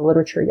spread in the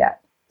literature yet.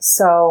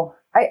 So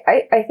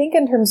I think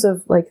in terms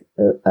of like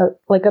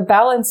a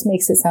balance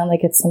makes it sound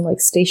like it's some like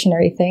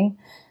stationary thing.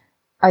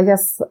 I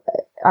guess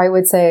I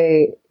would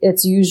say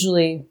it's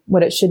usually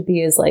what it should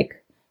be is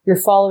like you're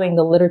following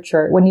the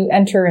literature. When you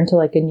enter into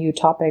like a new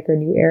topic or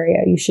new area,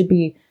 you should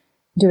be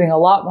doing a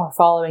lot more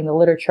following the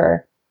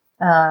literature.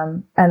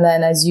 And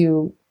then as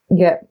you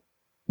get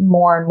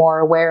more and more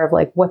aware of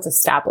like what's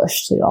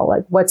established, you know,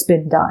 like what's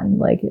been done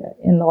like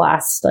in the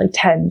last like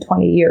 10,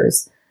 20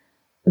 years,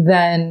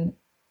 then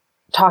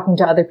talking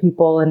to other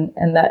people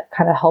and that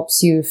kind of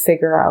helps you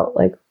figure out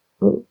like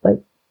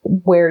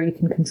where you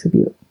can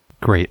contribute.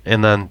 Great.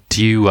 And then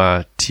do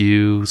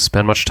you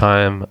spend much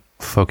time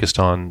focused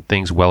on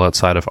things well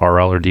outside of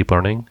RL or deep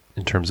learning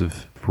in terms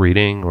of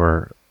reading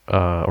or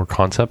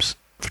concepts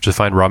to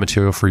find raw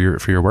material for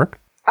your work?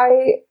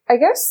 I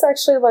guess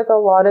actually like a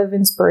lot of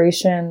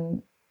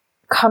inspiration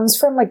comes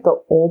from like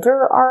the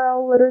older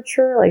RL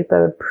literature, like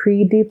the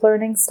pre-deep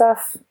learning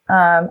stuff.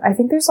 I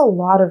think there's a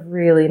lot of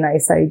really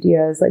nice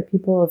ideas. Like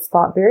people have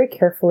thought very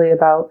carefully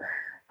about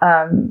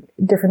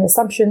different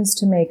assumptions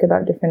to make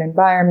about different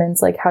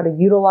environments, like how to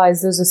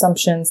utilize those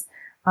assumptions.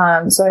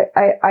 So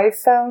I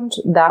found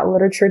that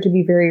literature to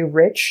be very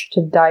rich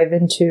to dive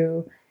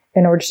into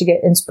in order to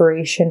get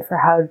inspiration for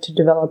how to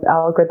develop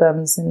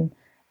algorithms and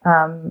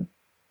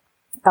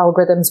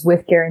algorithms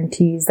with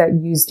guarantees that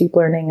use deep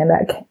learning and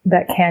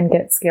that can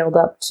get scaled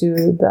up to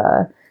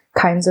the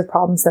kinds of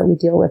problems that we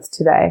deal with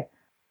today.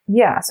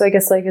 Yeah, so I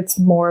guess like it's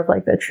more of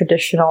like the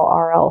traditional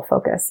RL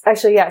focus.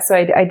 Actually, yeah, so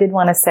I did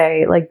want to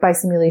say like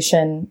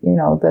biosimulation, you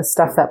know, the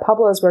stuff that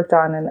Pablo has worked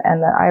on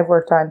and that I've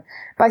worked on.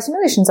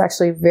 Biosimulation is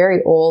actually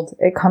very old.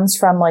 It comes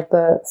from like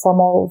the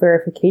formal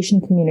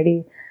verification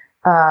community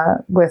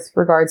with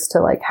regards to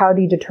like how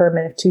do you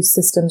determine if two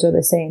systems are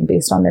the same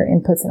based on their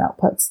inputs and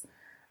outputs.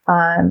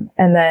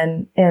 And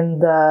then in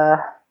the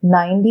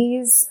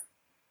 90s,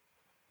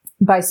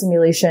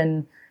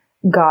 biosimulation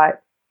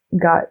got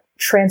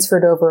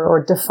transferred over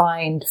or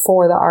defined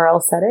for the RL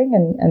setting.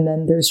 And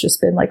then there's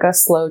just been like a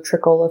slow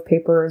trickle of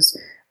papers,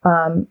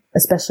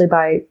 especially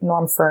by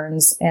Norm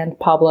Ferns and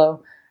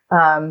Pablo,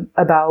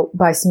 about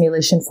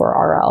biosimulation for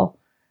RL.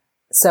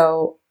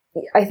 So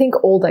I think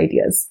old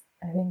ideas.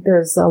 I think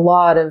there's a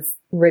lot of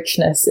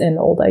richness in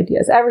old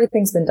ideas.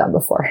 Everything's been done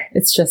before.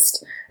 It's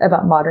just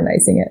about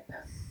modernizing it.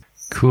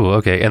 Cool.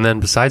 Okay. And then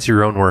besides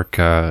your own work,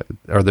 are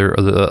there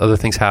other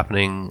things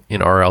happening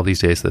in RL these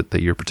days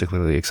that you're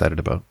particularly excited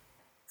about?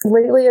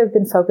 Lately, I've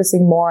been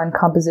focusing more on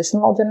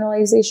compositional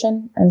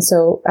generalization. And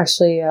so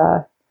actually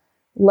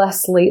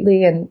less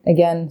lately, and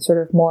again, sort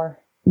of more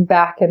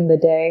back in the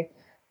day,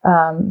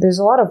 there's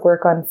a lot of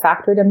work on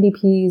factored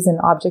MDPs and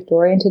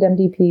object-oriented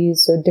MDPs.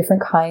 So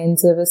different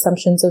kinds of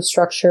assumptions of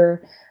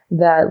structure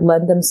that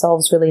lend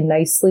themselves really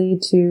nicely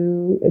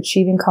to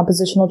achieving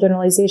compositional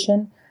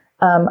generalization.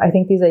 I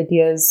think these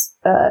ideas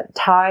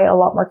tie a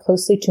lot more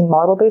closely to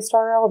model-based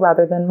RL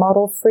rather than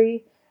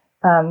model-free,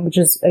 which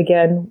is,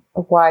 again,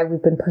 why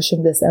we've been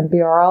pushing this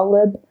MBRL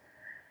lib.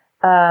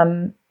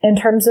 In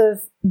terms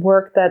of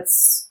work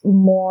that's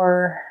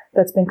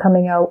been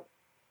coming out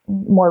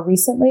more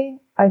recently,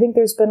 I think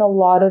there's been a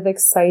lot of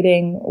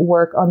exciting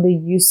work on the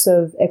use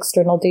of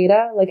external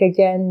data, like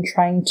again,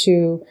 trying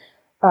to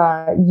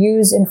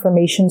use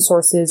information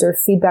sources or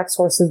feedback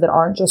sources that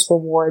aren't just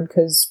reward,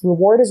 because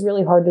reward is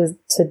really hard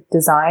to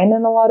design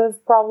in a lot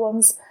of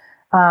problems,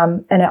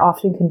 and it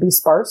often can be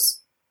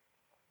sparse.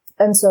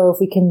 And so if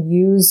we can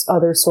use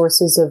other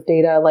sources of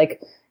data,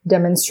 like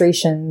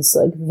demonstrations,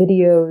 like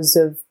videos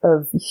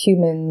of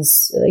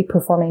humans like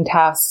performing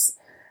tasks,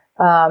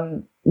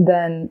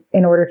 then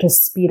in order to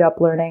speed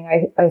up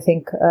learning, I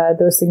think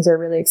those things are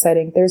really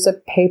exciting. There's a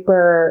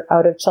paper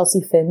out of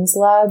Chelsea Finn's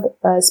lab,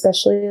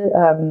 especially.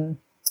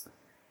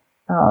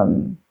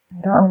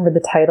 I don't remember the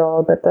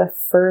title, but the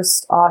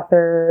first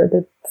author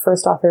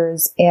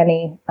is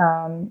Annie.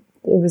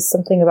 It was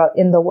something about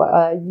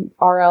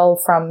RL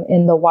from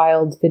In the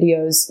Wild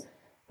videos.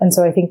 And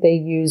so I think they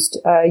used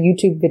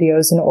YouTube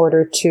videos in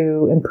order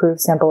to improve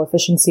sample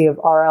efficiency of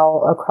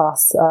RL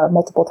across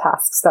multiple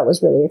tasks. That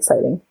was really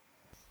exciting.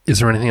 Is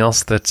there anything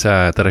else that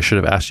I should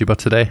have asked you about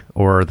today,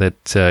 or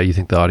that you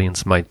think the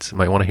audience might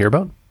want to hear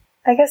about?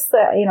 I guess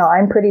that,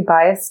 I'm pretty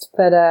biased,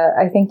 but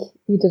I think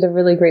you did a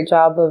really great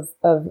job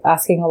of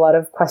asking a lot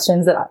of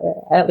questions that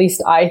at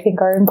least I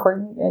think are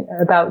important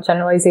about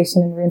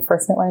generalization and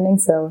reinforcement learning.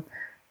 So,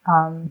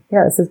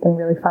 this has been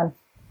really fun.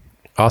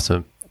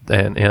 Awesome.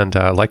 And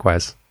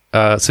likewise.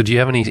 So do you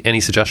have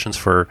any suggestions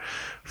for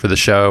the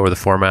show or the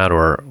format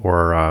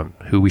or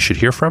who we should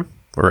hear from,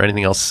 or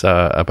anything else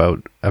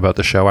about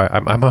the show?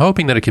 I'm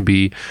hoping that it can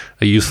be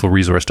a useful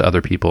resource to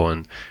other people,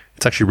 and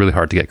it's actually really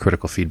hard to get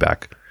critical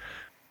feedback.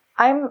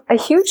 I'm a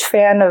huge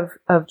fan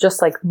of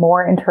just like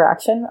more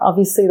interaction.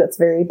 Obviously, that's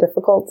very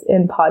difficult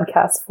in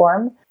podcast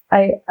form.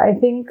 I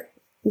think,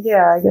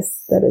 I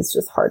guess that is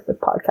just hard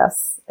with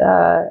podcasts.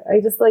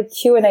 I just like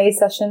Q&A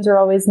sessions are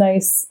always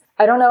nice.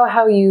 I don't know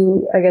how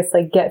you, I guess,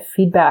 like get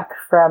feedback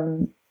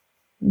from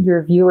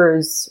your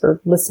viewers or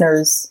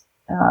listeners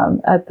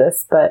at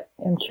this, but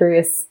I'm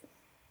curious,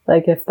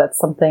 like, if that's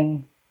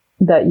something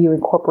that you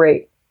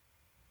incorporate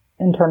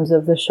in terms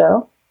of the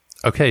show.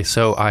 Okay,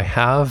 so I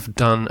have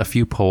done a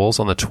few polls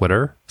on the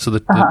Twitter. So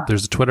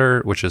there's a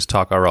Twitter, which is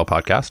Talk RL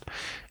Podcast,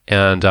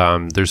 and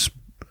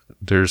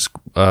there's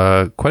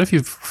quite a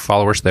few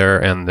followers there,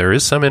 and there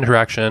is some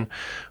interaction.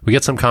 We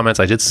get some comments.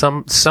 I did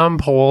some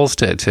polls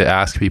to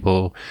ask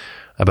people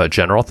about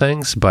general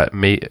things, but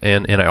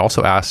and I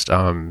also asked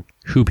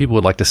who people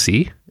would like to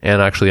see, and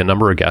actually a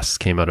number of guests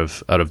came out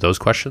of those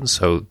questions.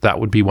 So that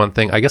would be one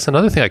thing. I guess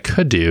another thing I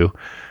could do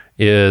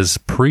is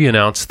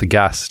pre-announce the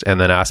guest and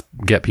then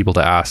get people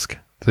to ask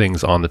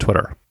things on the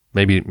Twitter.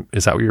 Maybe,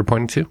 is that what you're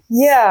pointing to?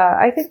 Yeah,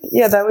 I think,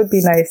 that would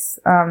be nice.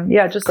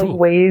 Just cool. Like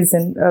ways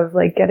of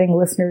like getting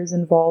listeners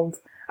involved.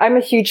 I'm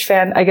a huge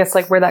fan, I guess,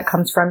 like where that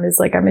comes from is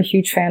like, I'm a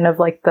huge fan of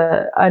like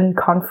the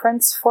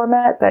unconference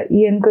format that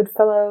Ian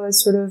Goodfellow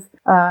has sort of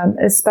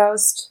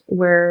espoused,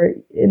 where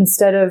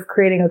instead of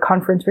creating a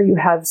conference where you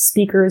have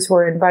speakers who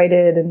are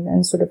invited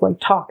and sort of like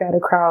talk at a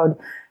crowd,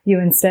 you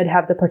instead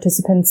have the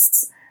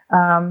participants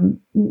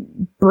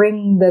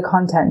bring the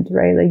content,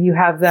 right? Like you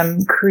have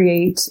them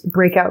create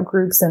breakout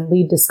groups and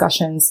lead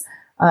discussions.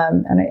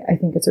 And I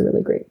think it's a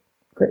really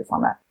great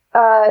format.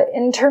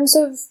 In terms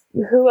of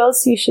who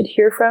else you should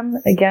hear from,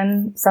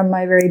 again, from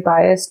my very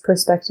biased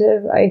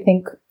perspective, I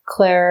think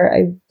Claire,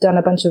 I've done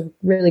a bunch of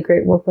really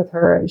great work with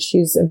her.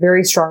 She's a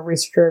very strong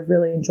researcher. I've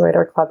really enjoyed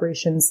our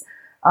collaborations.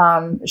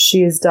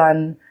 She has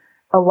done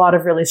a lot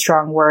of really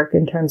strong work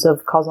in terms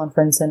of causal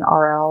inference in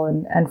RL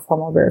and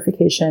formal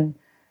verification.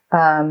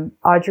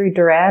 Audrey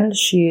Durand,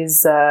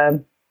 she's a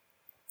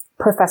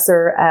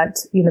professor at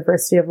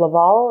University of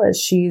Laval.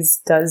 She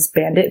does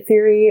bandit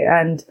theory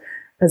and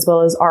as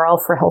well as RL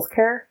for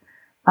healthcare.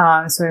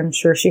 So I'm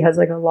sure she has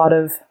like a lot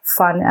of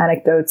fun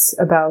anecdotes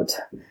about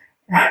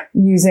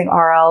using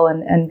RL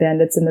and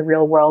bandits in the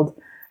real world.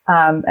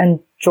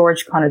 And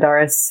George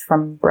Konadaris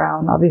from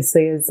Brown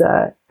obviously is,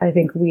 I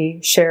think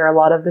we share a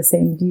lot of the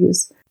same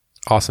views.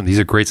 Awesome. These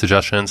are great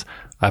suggestions.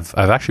 I've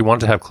actually wanted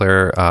to have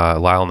Claire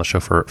Lyle on the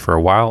show for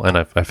a while, and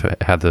I've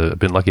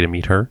been lucky to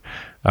meet her.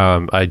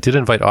 I did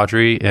invite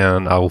Audrey,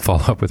 and I will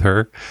follow up with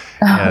her.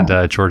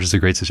 And George is a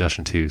great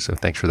suggestion too. So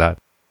thanks for that.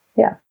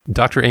 Yeah.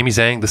 Dr. Amy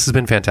Zhang, this has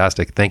been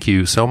fantastic. Thank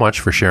you so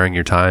much for sharing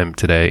your time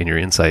today and your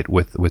insight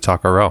with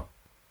Talk RL.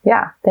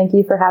 Yeah. Thank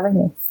you for having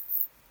me.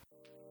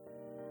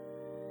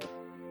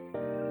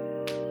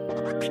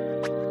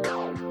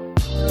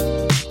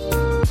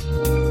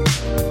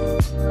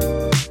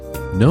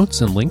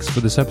 Notes and links for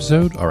this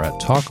episode are at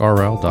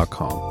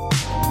talkrl.com.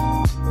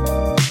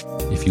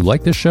 If you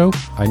like this show,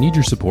 I need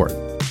your support.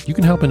 You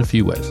can help in a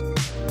few ways.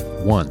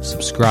 1,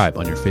 subscribe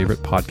on your favorite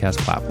podcast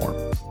platform.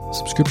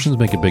 Subscriptions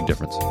make a big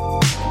difference.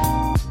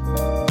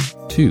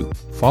 2,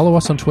 follow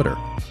us on Twitter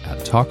at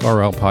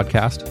TalkRL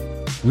Podcast.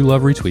 We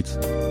love retweets.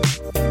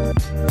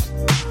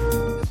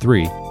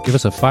 3, give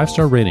us a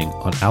 5-star rating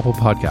on Apple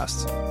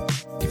Podcasts.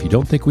 If you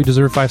don't think we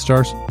deserve 5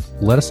 stars,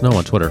 let us know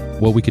on Twitter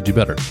what we could do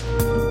better.